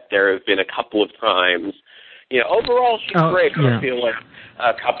that there have been a couple of times, overall she's great, but I feel like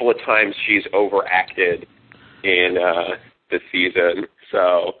a couple of times she's overacted in the season.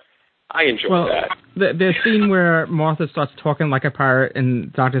 So I enjoyed that. The scene where Martha starts talking like a pirate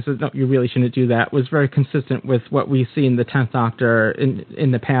and Doctor says, no, you really shouldn't do that, was very consistent with what we've seen the 10th Doctor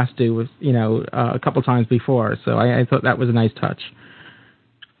in the past do with, a couple times before. So I thought that was a nice touch.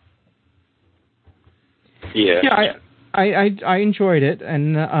 Yeah. Yeah, I enjoyed it,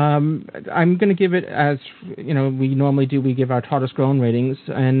 and I'm going to give it, as we normally do, we give our TARDIS Groan ratings,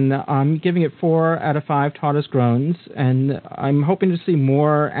 and I'm giving it 4 out of 5 TARDIS Groans, and I'm hoping to see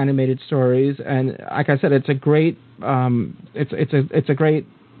more animated stories. And like I said, it's a great it's a great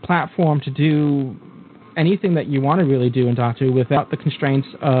platform to do anything that you want to really do in Doctor Who without the constraints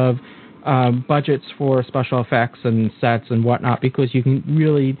of budgets for special effects and sets and whatnot, because you can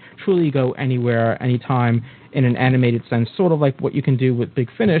really truly go anywhere, anytime in an animated sense, sort of like what you can do with Big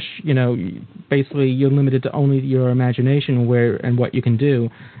Finish. Basically you're limited to only your imagination and what you can do,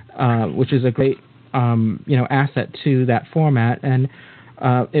 which is a great asset to that format. And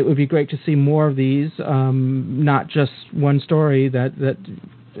it would be great to see more of these, not just one story. That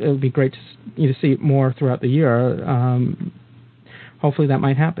it would be great to see more throughout the year. Hopefully that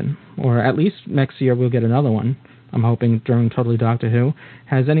might happen, or at least next year we'll get another one. I'm hoping during Totally Doctor Who.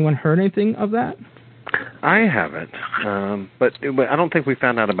 Has anyone heard anything of that? I haven't, but I don't think we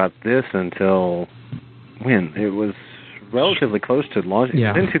found out about this until when? It was relatively close to launch.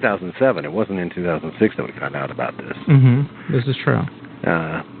 Yeah. It was in 2007. It wasn't in 2006 that we found out about this. Mm-hmm. This is true.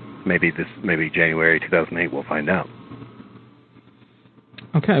 Maybe January 2008 we'll find out.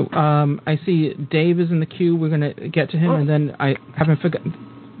 Okay, I see Dave is in the queue. We're going to get to him, and then I haven't forgotten.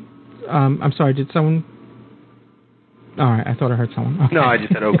 I'm sorry, did someone... All right, I thought I heard someone. Okay. No, I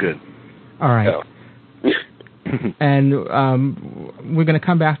just said, oh, good. All right. Oh. And we're going to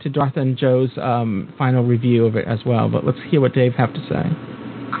come back to Darth and Joe's final review of it as well, but let's hear what Dave have to say.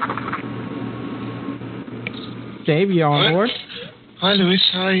 Dave, you on board? Hi, Lewis.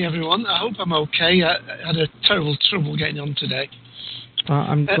 Hi, everyone. I hope I'm okay. I had a terrible trouble getting on today.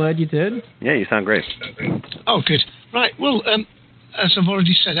 I'm glad you did. Yeah, you sound great. Oh, good. Right, well, as I've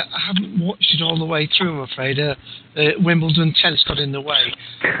already said, I haven't watched it all the way through, I'm afraid. Wimbledon tennis got in the way.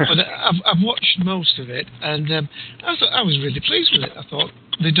 But I've watched most of it, and I was really pleased with it. I thought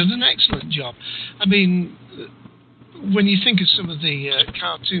they'd done an excellent job. I mean, when you think of some of the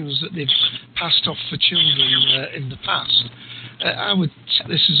cartoons that they've passed off for children in the past, I would say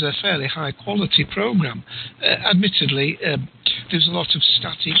this is a fairly high-quality program. Admittedly, there's a lot of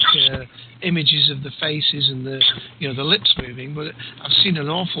static images of the faces and the lips moving, but I've seen an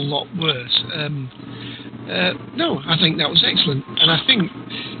awful lot worse. No, I think that was excellent, and I think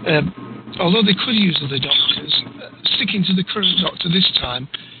although they could use other doctors, sticking to the current Doctor this time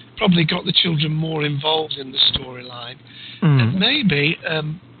probably got the children more involved in the storyline. And maybe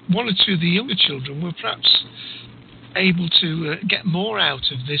one or two of the younger children were perhaps able to get more out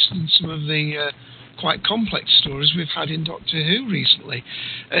of this than some of the quite complex stories we've had in Doctor Who recently.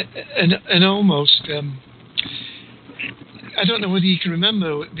 And almost, I don't know whether you can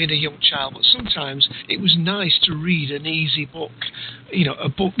remember being a young child, but sometimes it was nice to read an easy book, a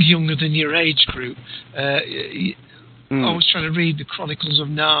book younger than your age group. Always trying to read the Chronicles of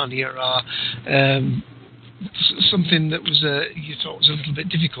Narnia or something that was you thought was a little bit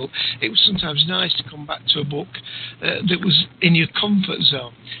difficult. It was sometimes nice to come back to a book that was in your comfort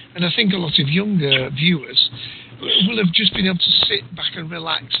zone. And I think a lot of younger viewers will have just been able to sit back and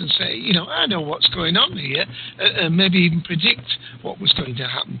relax and say, I know what's going on here, and maybe even predict what was going to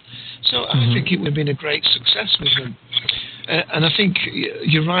happen. So I think it would have been a great success with them. And I think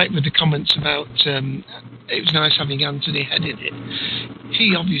you're right with the comments about it was nice having Anthony Head in it.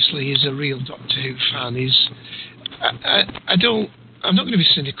 He obviously is a real Doctor Who fan. I'm not going to be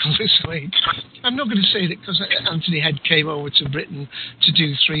cynical this week. I'm not going to say that because Anthony Head came over to Britain to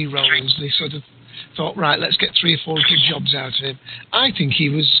do 3 roles, they sort of thought, right, let's get 3 or 4 good jobs out of him. I think he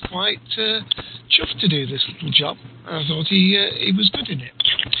was quite chuffed to do this little job. I thought he was good in it.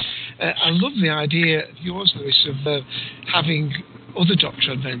 I love the idea of yours, Lewis, of having other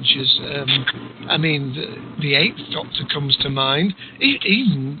Doctor adventures. I mean, the 8th Doctor comes to mind,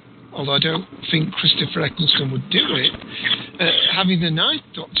 even although I don't think Christopher Eccleston would do it. having the Ninth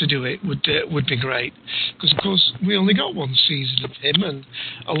Doctor do it would be great, because of course we only got one season of him, and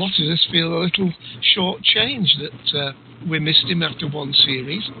a lot of us feel a little short-changed that we missed him after one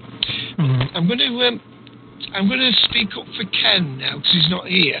series. Mm-hmm. I'm going to speak up for Ken now, because he's not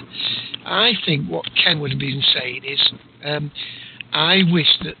here. I think what Ken would have been saying is, I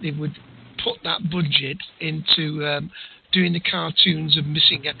wish that they would put that budget into doing the cartoons of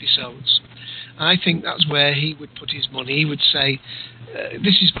missing episodes. I think that's where he would put his money. He would say,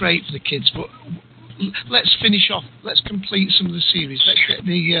 this is great for the kids, but let's finish off, let's complete some of the series. Let's get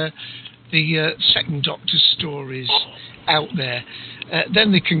the second Doctor stories out there.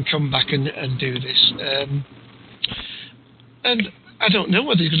 Then they can come back and do this. And I don't know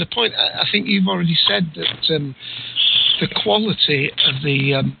whether you're going to point. I think you've already said that the quality of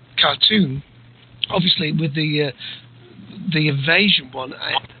the cartoon, obviously with the Invasion one,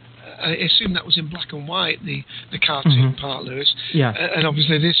 I assume that was in black and white, the cartoon part, Lewis. Yeah. And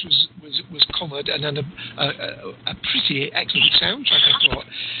obviously this was coloured and had a pretty excellent soundtrack, I thought.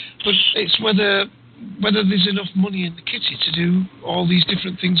 But it's whether there's enough money in the kitty to do all these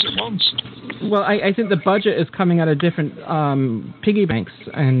different things at once. Well, I think the budget is coming out of different piggy banks,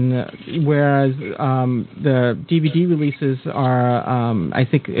 and whereas the DVD releases are, I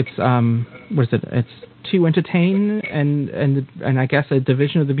think it's It's To Entertain, and I guess a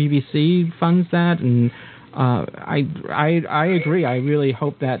division of the BBC funds that, and I agree. I really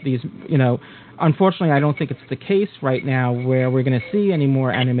hope that these, unfortunately, I don't think it's the case right now where we're going to see any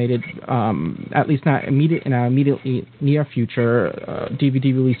more animated, at least not in our immediately near future,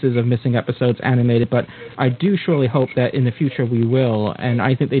 DVD releases of missing episodes animated. But I do surely hope that in the future we will. And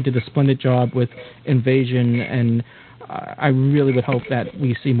I think they did a splendid job with Invasion, and I really would hope that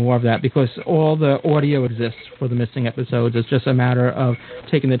we see more of that, because all the audio exists for the missing episodes. It's just a matter of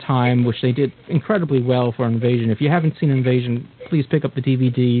taking the time, which they did incredibly well for Invasion. If you haven't seen Invasion, please pick up the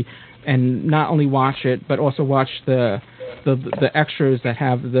DVD and not only watch it, but also watch the extras that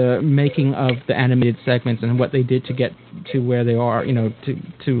have the making of the animated segments and what they did to get to where they are.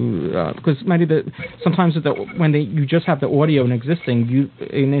 Because sometimes when you just have the audio in existence, you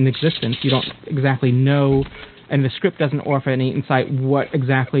don't exactly know. And the script doesn't offer any insight what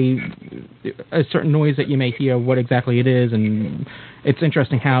exactly, a certain noise that you may hear, what exactly it is. And it's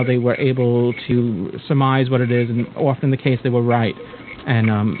interesting how they were able to surmise what it is, and often the case they were right. And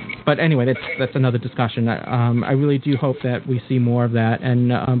but anyway, that's another discussion. I really do hope that we see more of that.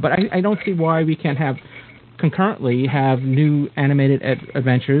 And but I don't see why we can't concurrently have new animated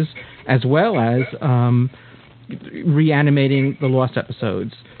adventures, as well as reanimating the lost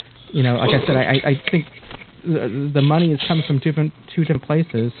episodes. Like I said, I think the money is coming from two different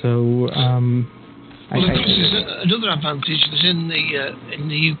places. So there's another advantage that in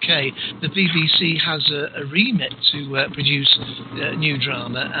the UK, the BBC has a remit to produce new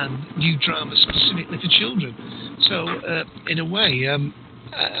drama, and new drama specifically for children. So in a way,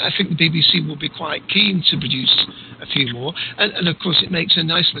 I think the BBC will be quite keen to produce a few more, and of course it makes a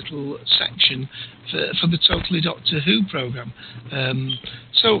nice little section for the Totally Doctor Who programme.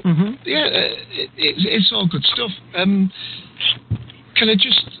 It's all good stuff. Can I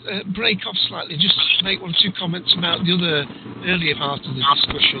just break off slightly, just make one or two comments about the other earlier part of the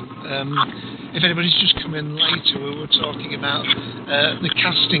discussion? If anybody's just come in later, we were talking about the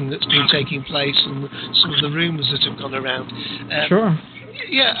casting that's been taking place and some of the rumours that have gone around. Sure.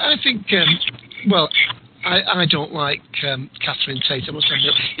 Yeah, I think, I don't like Catherine Tate, I must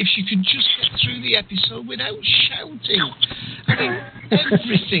admit. If she could just get through the episode without shouting. I mean,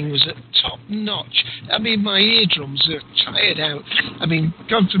 everything was at top notch. I mean, my eardrums are tired out. I mean,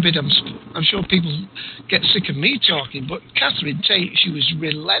 God forbid, I'm sure people get sick of me talking, but Catherine Tate, she was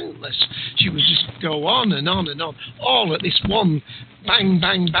relentless. She would just go on and on and on, all at this one bang,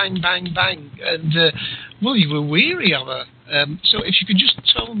 bang, bang, bang, bang. And, you were weary of her. So if you could just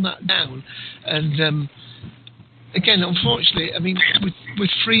tone that down, and again, unfortunately, I mean, with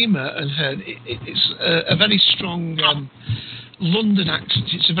Freema and her, it's a very strong London accent.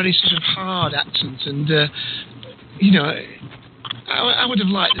 It's a very sort of hard accent, and I would have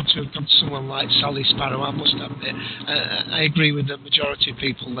liked them to have gone to someone like Sally Sparrow, I must admit. I agree with the majority of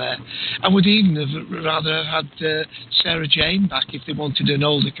people there. I would even have rather have had Sarah Jane back if they wanted an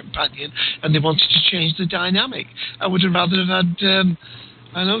older companion and they wanted to change the dynamic. I would have rather have had,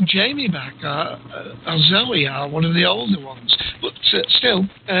 Jamie back, or Zoe, or one of the older ones. But still,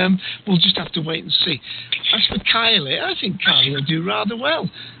 we'll just have to wait and see. As for Kylie, I think Kylie will do rather well.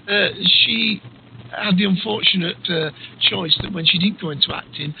 She had the unfortunate choice that when she did go into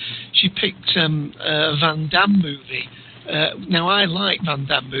acting, she picked a Van Damme movie Now, I like Van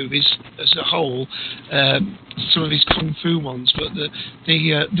Damme movies as a whole, some of his kung fu ones, but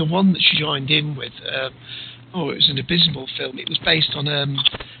the one that she joined in with, it was an abysmal film. It was based on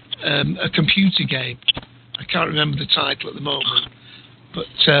a computer game. I can't remember the title at the moment, but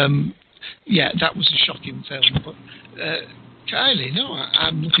that was a shocking film. But Kylie, no,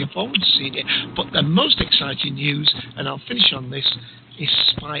 I'm looking forward to seeing it. But the most exciting news, and I'll finish on this, is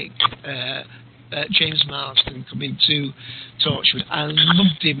Spike. James Marsden coming to Torchwood. I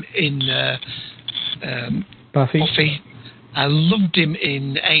loved him in Buffy. I loved him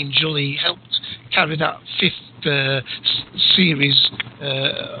in Angel. He helped carry that 5th series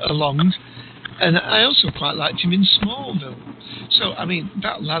along. And I also quite liked him in Smallville. So, I mean,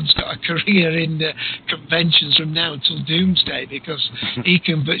 that lad's got a career in conventions from now until Doomsday, because he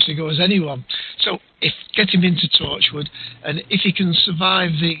can virtually go as anyone. So, get him into Torchwood, and if he can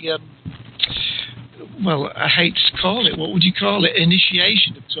survive the... I hate to call it, what would you call it?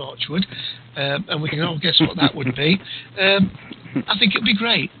 Initiation of Torchwood. And we can all guess what that would be. I think it'd be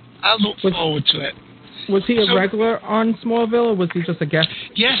great. I look forward to it. Was he a regular on Smallville, or was he just a guest?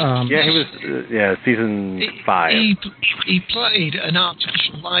 Yes. He was, season 5. He played an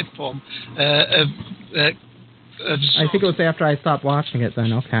artificial life form of I think it was after I stopped watching it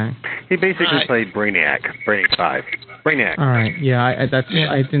then, okay. He basically played Brainiac 5. Brainiac. All right,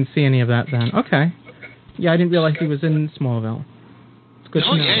 I didn't see any of that then. Okay. Yeah, I didn't realize he was in Smallville. It's good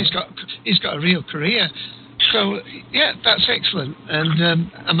to know. Yeah, he's got a real career. So, yeah, that's excellent. And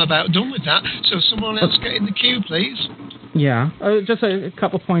I'm about done with that. So someone else get in the queue, please. Yeah. Just a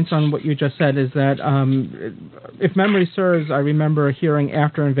couple points on what you just said is that, if memory serves, I remember hearing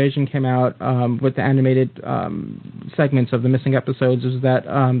after Invasion came out with the animated segments of the missing episodes is that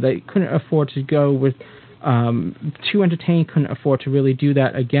they couldn't afford to go with... To Entertain couldn't afford to really do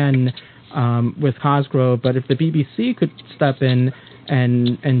that again with Cosgrove, but if the BBC could step in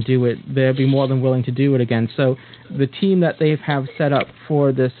and do it, they'd be more than willing to do it again. So the team that they have set up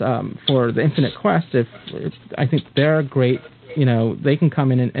for this for the Infinite Quest, if I think they're great. You know, they can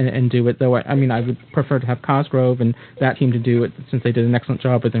come in and do it. Though I would prefer to have Cosgrove and that team to do it since they did an excellent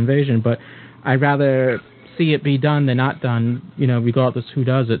job with Invasion. But I'd rather see it be done than not done. You know, regardless who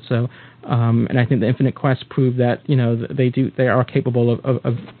does it. So. And I think the Infinite Quest proved that they are capable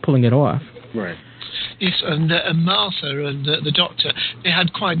of pulling it off. Right. Yes, and Martha and the Doctor, they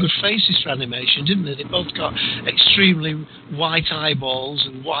had quite good faces for animation, didn't they? They both got extremely white eyeballs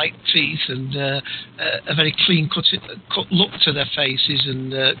and white teeth and a very clean cut look to their faces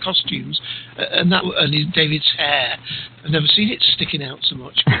and costumes. And David's hair, I've never seen it sticking out so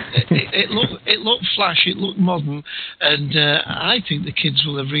much. It looked flash, it looked modern, and I think the kids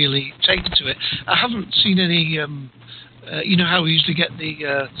will have really taken to it. I haven't seen any... you know how we usually get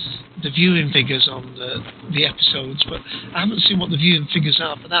the viewing figures on the episodes, but I haven't seen what the viewing figures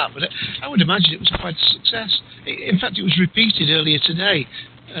are for that. But I would imagine it was quite a success. In fact, it was repeated earlier today,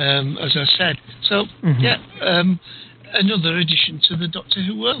 as I said. So, another addition to the Doctor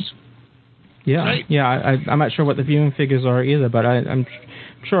Who world. Yeah, right? I'm not sure what the viewing figures are either, but I'm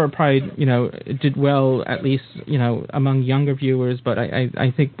sure it probably, it did well, at least, among younger viewers. But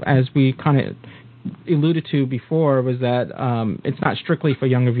I think, as we kind of alluded to before, was that it's not strictly for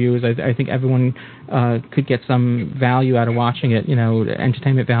younger viewers. I think everyone could get some value out of watching it,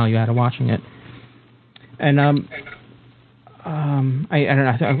 entertainment value out of watching it. And I don't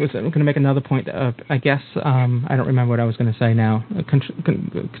know. I was going to make another point. I guess I don't remember what I was going to say now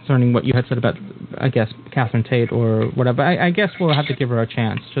concerning what you had said about, I guess, Catherine Tate or whatever. I guess we'll have to give her a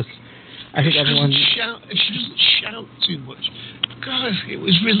chance. I think everyone. If she doesn't shout too much, God, it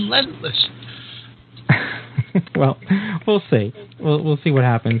was relentless. Well, we'll see. We'll see what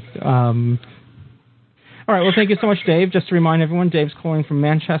happens. All right. Well, thank you so much, Dave. Just to remind everyone, Dave's calling from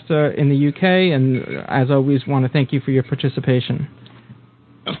Manchester in the UK, and as always, want to thank you for your participation.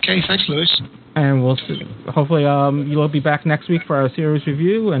 Okay. Thanks, Lewis. And we'll see. Hopefully, you'll be back next week for our series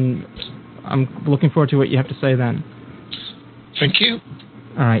review, and I'm looking forward to what you have to say then. Thank you.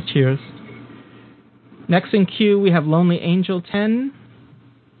 All right. Cheers. Next in queue, we have Lonely Angel 10.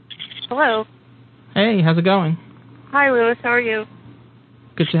 Hello. Hey, how's it going? Hi, Lewis. How are you?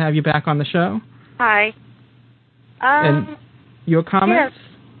 Good to have you back on the show. Hi. And your comments?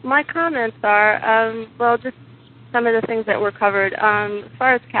 Yes, my comments are, just some of the things that were covered. As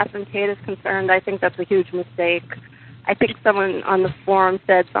far as Catherine Tate is concerned, I think that's a huge mistake. I think someone on the forum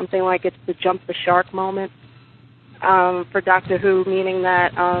said something like it's the jump the shark moment for Doctor Who, meaning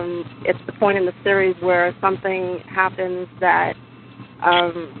that it's the point in the series where something happens that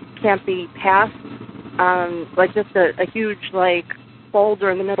can't be passed, like just a huge,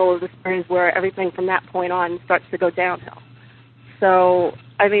 boulder in the middle of the series where everything from that point on starts to go downhill. So,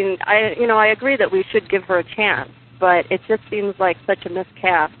 I mean, I agree that we should give her a chance, but it just seems like such a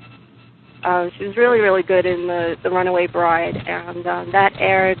miscast. She was really, really good in the Runaway Bride, and that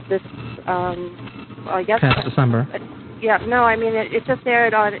aired this, I guess. Past December. Yeah, no, I mean, it just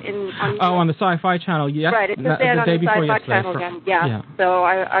aired on the Sci-Fi Channel, yes. Right, it just aired on the Sci-Fi Channel again, yeah. So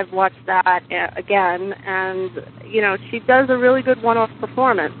I've watched that again, and, she does a really good one-off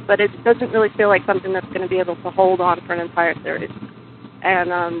performance, but it doesn't really feel like something that's going to be able to hold on for an entire series.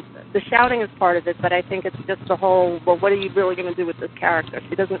 And the shouting is part of it, but I think it's just the whole, well, what are you really going to do with this character?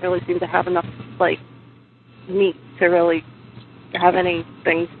 She doesn't really seem to have enough, meat to really have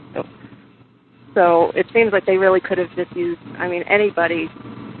anything. So it seems like they really could have just used, anybody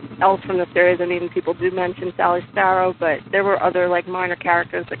else from the series. People do mention Sally Sparrow, but there were other, minor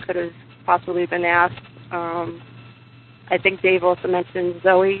characters that could have possibly been asked. I think Dave also mentioned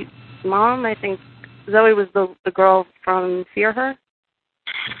Zoe's mom. I think Zoe was the girl from Fear Her.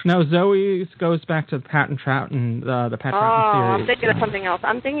 No, Zoe goes back to Pat and Troughton, the Pat Troughton series. I'm thinking of something else.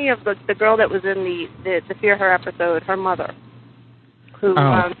 I'm thinking of the girl that was in the Fear Her episode, her mother. Who,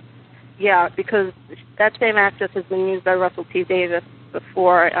 because that same actress has been used by Russell T. Davies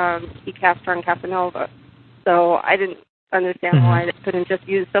before he cast her in Casanova. So I didn't understand why they couldn't just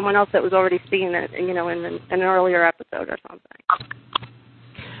use someone else that was already seen it, in an earlier episode or something.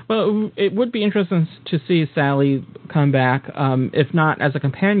 Well, it would be interesting to see Sally come back, if not as a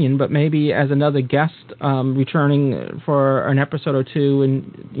companion, but maybe as another guest returning for an episode or two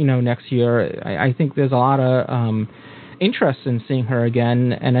next year. I think there's a lot of interest in seeing her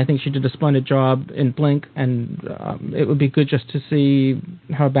again, and I think she did a splendid job in Blink, and it would be good just to see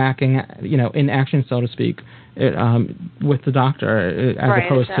her back in action, so to speak, with the Doctor, as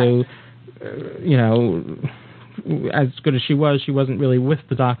opposed to, as good as she wasn't really with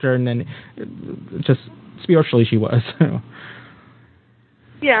the Doctor, and then just spiritually she was.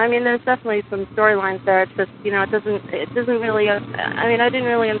 Yeah, there's definitely some storylines there. It's just, it doesn't really, I didn't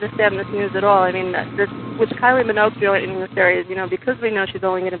really understand this news at all. With Kylie Minogue joining the series, because we know she's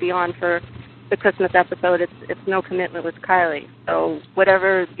only going to be on for the Christmas episode, it's no commitment with Kylie. So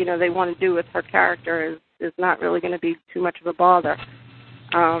whatever, they want to do with her character is not really going to be too much of a bother.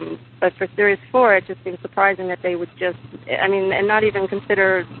 But for Series 4, it just seems surprising that they would just, and not even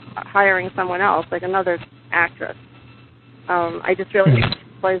consider hiring someone else, like another actress. I just really think she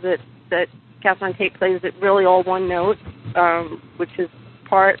plays it, that Catherine Tate plays it really all one note, which is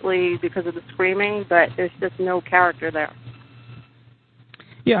partly because of the screaming, but there's just no character there.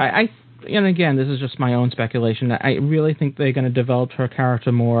 Yeah, and again, this is just my own speculation. I really think they're going to develop her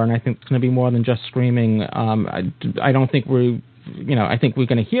character more, and I think it's going to be more than just screaming. I don't think I think we're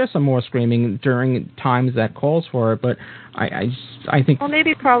going to hear some more screaming during times that calls for it, but I think... Well,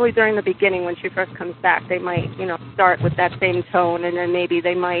 maybe probably during the beginning when she first comes back, they might, start with that same tone, and then maybe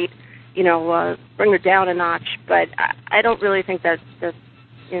they might, bring her down a notch, but I don't really think that's just,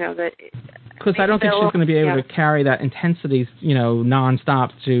 that... Because I don't think she's going to be able to carry that intensity, nonstop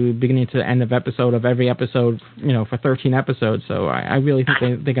to beginning to end of every episode, for 13 episodes, so I really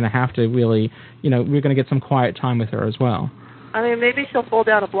think they're going to have to really, we're going to get some quiet time with her as well. Maybe she'll fall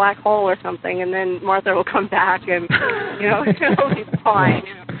down a black hole or something, and then Martha will come back, and it'll be fine.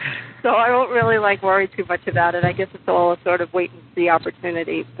 So I don't really worry too much about it. I guess it's all a sort of wait and see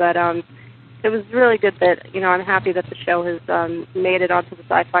opportunity. But it was really good that I'm happy that the show has made it onto the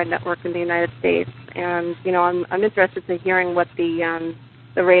Sci-Fi Network in the United States, and I'm interested in hearing what the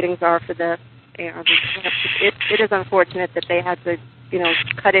ratings are for this. And it is unfortunate that they had to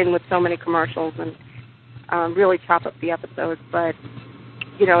cut in with so many commercials and really chop up the episodes, but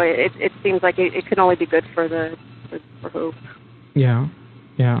it seems like it can only be good for Who. Yeah.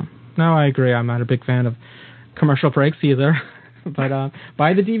 No, I agree. I'm not a big fan of commercial breaks either. But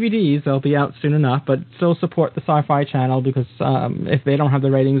buy the DVDs; they'll be out soon enough. But still support the Sci-Fi Channel because if they don't have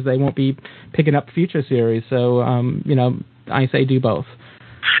the ratings, they won't be picking up future series. So I say do both.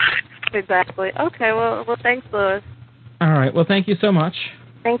 Exactly. Okay. Well, thanks, Louis. All right. Well, thank you so much.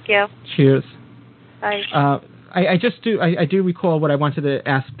 Thank you. Cheers. Bye. I do recall what I wanted to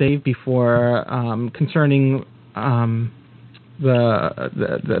ask Dave before concerning the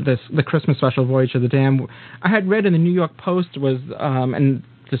Christmas special, Voyage of the Dam. I had read in the New York Post was and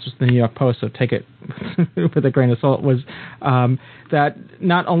this was the New York Post, so take it with a grain of salt, was that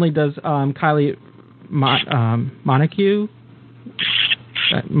not only does Kylie Minogue,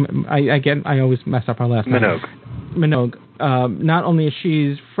 I always mess up her last name. Minogue. Not only is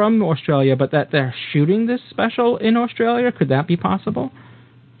she from Australia, but that they're shooting this special in Australia. Could that be possible?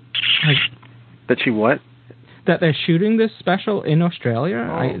 That she what? that they're shooting this special in Australia.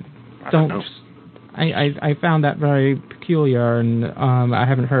 I don't know. I found that very peculiar, and I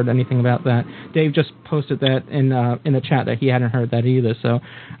haven't heard anything about that. Dave just posted that in the chat that he hadn't heard that either. So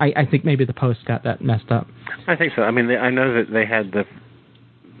I think maybe the post got that messed up. I think so. I mean, I know that they had the.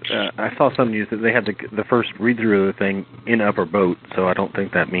 I saw some news that they had the first read through of the thing in Upper Boat, so I don't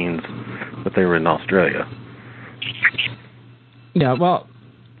think that means that they were in Australia. Yeah, well,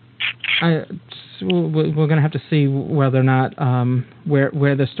 we're going to have to see whether or not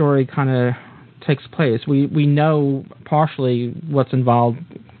where the story kind of takes place. We know partially what's involved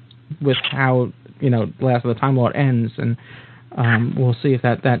with how Last of the Time Lord ends, and we'll see if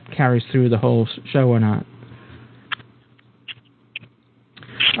that carries through the whole show or not.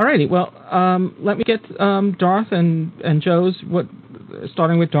 Alrighty, well, let me get Darth and Joe's.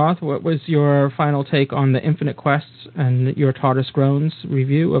 Starting with Darth, what was your final take on the Infinite Quests and your TARDIS Groans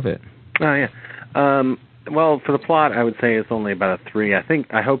review of it? Oh, yeah. Well, for the plot, I would say it's only about a 3.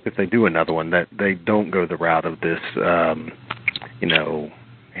 I hope if they do another one that they don't go the route of this,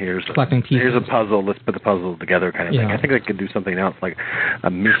 here's a puzzle, let's put the puzzle together kind of thing. I think they could do something else, like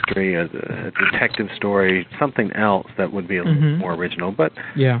a mystery, a detective story, something else that would be a little more original. But,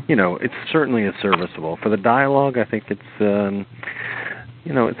 it certainly is serviceable. For the dialogue, I think it's,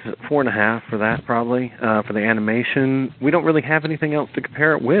 it's 4.5 for that, probably. For the animation, we don't really have anything else to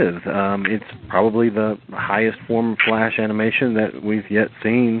compare it with. It's probably the highest form of Flash animation that we've yet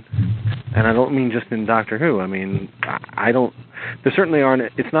seen. And I don't mean just in Doctor Who. I mean, there certainly aren't.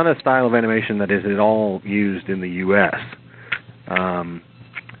 It's not a style of animation that is at all used in the U.S.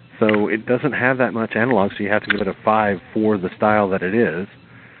 So it doesn't have that much analog, so you have to give it a 5 for the style that it is.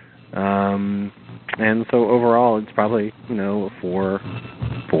 And so overall, it's probably, a 4.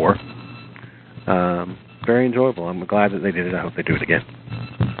 Very enjoyable. I'm glad that they did it. I hope they do it again.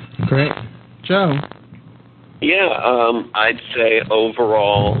 Great. Joe? Yeah, I'd say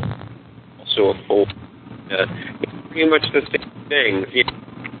overall, also a 4. Pretty much the same thing.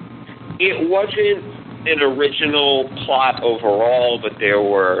 It wasn't an original plot overall, but there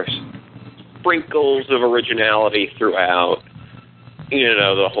were sprinkles of originality throughout.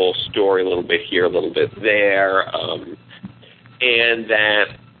 The whole story, a little bit here, a little bit there, and that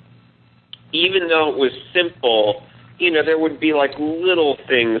even though it was simple, there would be like little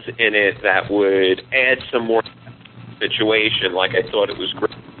things in it that would add some more situation. Like I thought it was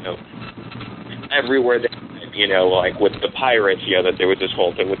great, everywhere they like with the pirates, that there was this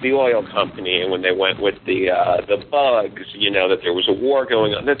whole thing with the oil company, and when they went with the bugs, that there was a war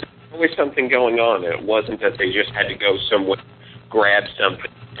going on. There's always something going on. It wasn't that they just had to go somewhere, grab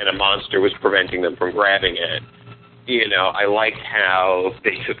something, and a monster was preventing them from grabbing it. I liked how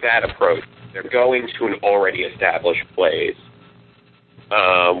they took that approach. They're going to an already established place,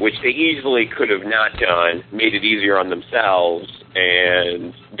 which they easily could have not done, made it easier on themselves,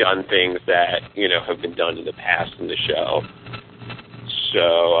 and done things that, have been done in the past in the show.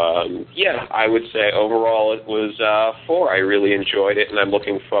 So, I would say overall it was 4. I really enjoyed it, and I'm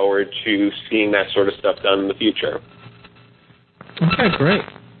looking forward to seeing that sort of stuff done in the future. Okay, great.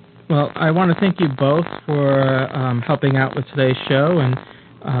 Well, I want to thank you both for helping out with today's show, and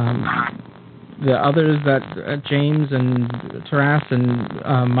the others that James and Taras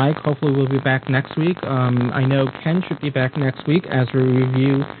and Mike hopefully will be back next week. I know Ken should be back next week as we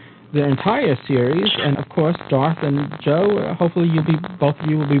review the entire series, and of course Darth and Joe. Hopefully both of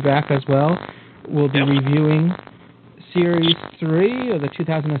you will be back as well. We'll be reviewing Series 3 of the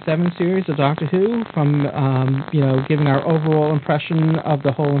 2007 series of Doctor Who, from giving our overall impression of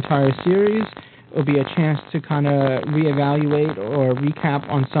the whole entire series. It'll be a chance to kind of reevaluate or recap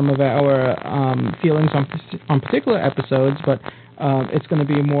on some of our feelings on particular episodes, but it's going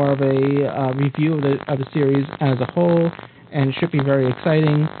to be more of a review of the series as a whole, and it should be very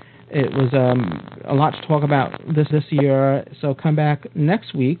exciting. It was a lot to talk about this year, so come back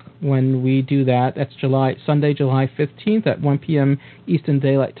next week when we do that. That's Sunday, July 15th at 1 p.m. Eastern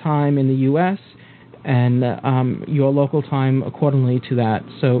Daylight Time in the U.S., and your local time accordingly to that.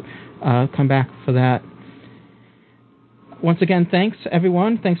 So come back for that. Once again, thanks,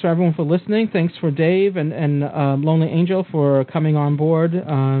 everyone. Thanks for everyone for listening. Thanks for Dave and Lonely Angel for coming on board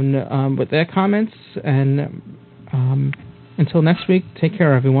with their comments. And until next week, take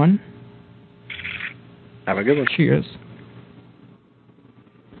care, everyone. Have a good one. Cheers.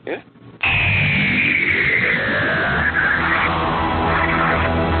 Yeah.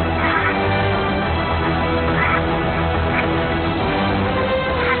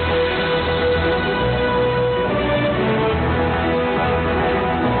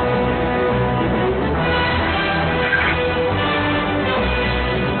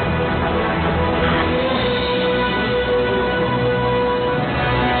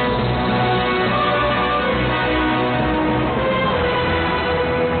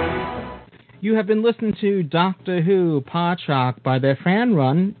 You have been listening to Doctor Who Podshock by the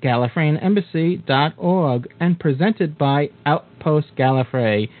fan-run GallifreyanEmbassy.org and presented by Outpost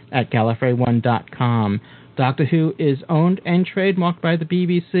Gallifrey at Gallifrey1.com. Doctor Who is owned and trademarked by the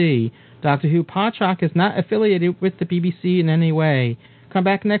BBC. Doctor Who Podshock is not affiliated with the BBC in any way. Come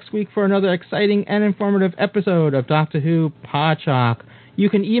back next week for another exciting and informative episode of Doctor Who Podshock. You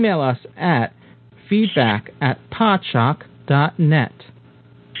can email us at feedback@podshock.net.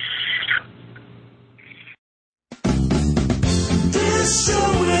 This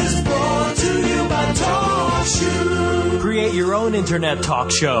show is brought to you by TalkShoe. Create your own internet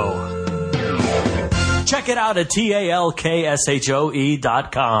talk show. Check it out at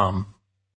TalkShoe.com.